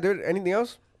yeah, dude. Anything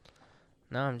else?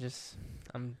 No, I'm.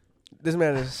 This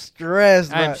man is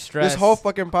stressed. I'm man. stressed. This whole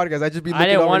fucking podcast, I just be looking I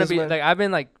didn't over want to this be man. like. I've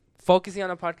been like focusing on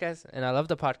the podcast, and I love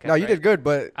the podcast. No, you right? did good,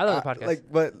 but I love the podcast. Like,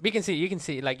 but You can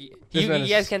see. Like This you man is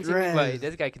guys can't see me, but stressed.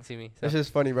 this guy can see me. So. it's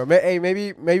just funny, bro. Hey,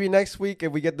 maybe next week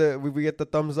if we get the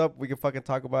thumbs up, we can fucking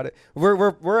talk about it.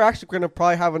 We're actually gonna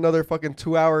probably have another fucking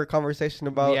 2-hour conversation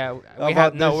about. Yeah, about we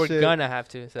have. No, this we're shit. gonna have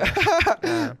to.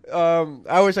 So.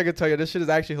 I wish I could tell you this shit is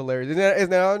actually hilarious. Isn't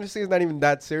that honestly? It's not even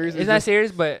that serious. It's not just,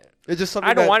 serious, but It's just something.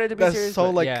 I don't that- want it to be that's serious. So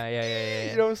but like, yeah.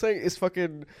 you know what I'm saying? It's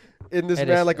fucking in this It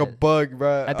man is, like a it is. bug,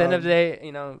 bro. At the end of the day,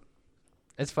 you know,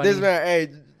 it's funny. this man, hey,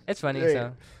 It's funny.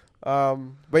 hey.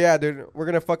 So but yeah, dude, we're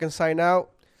gonna fucking sign out.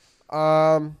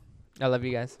 I love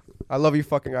you guys. I love you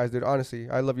fucking guys, dude. Honestly,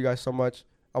 I love you guys so much.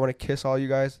 I want to kiss all you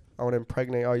guys. I want to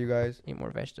impregnate all you guys Eat more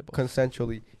vegetables.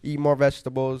 consensually. Eat more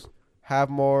vegetables. Have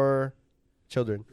more children.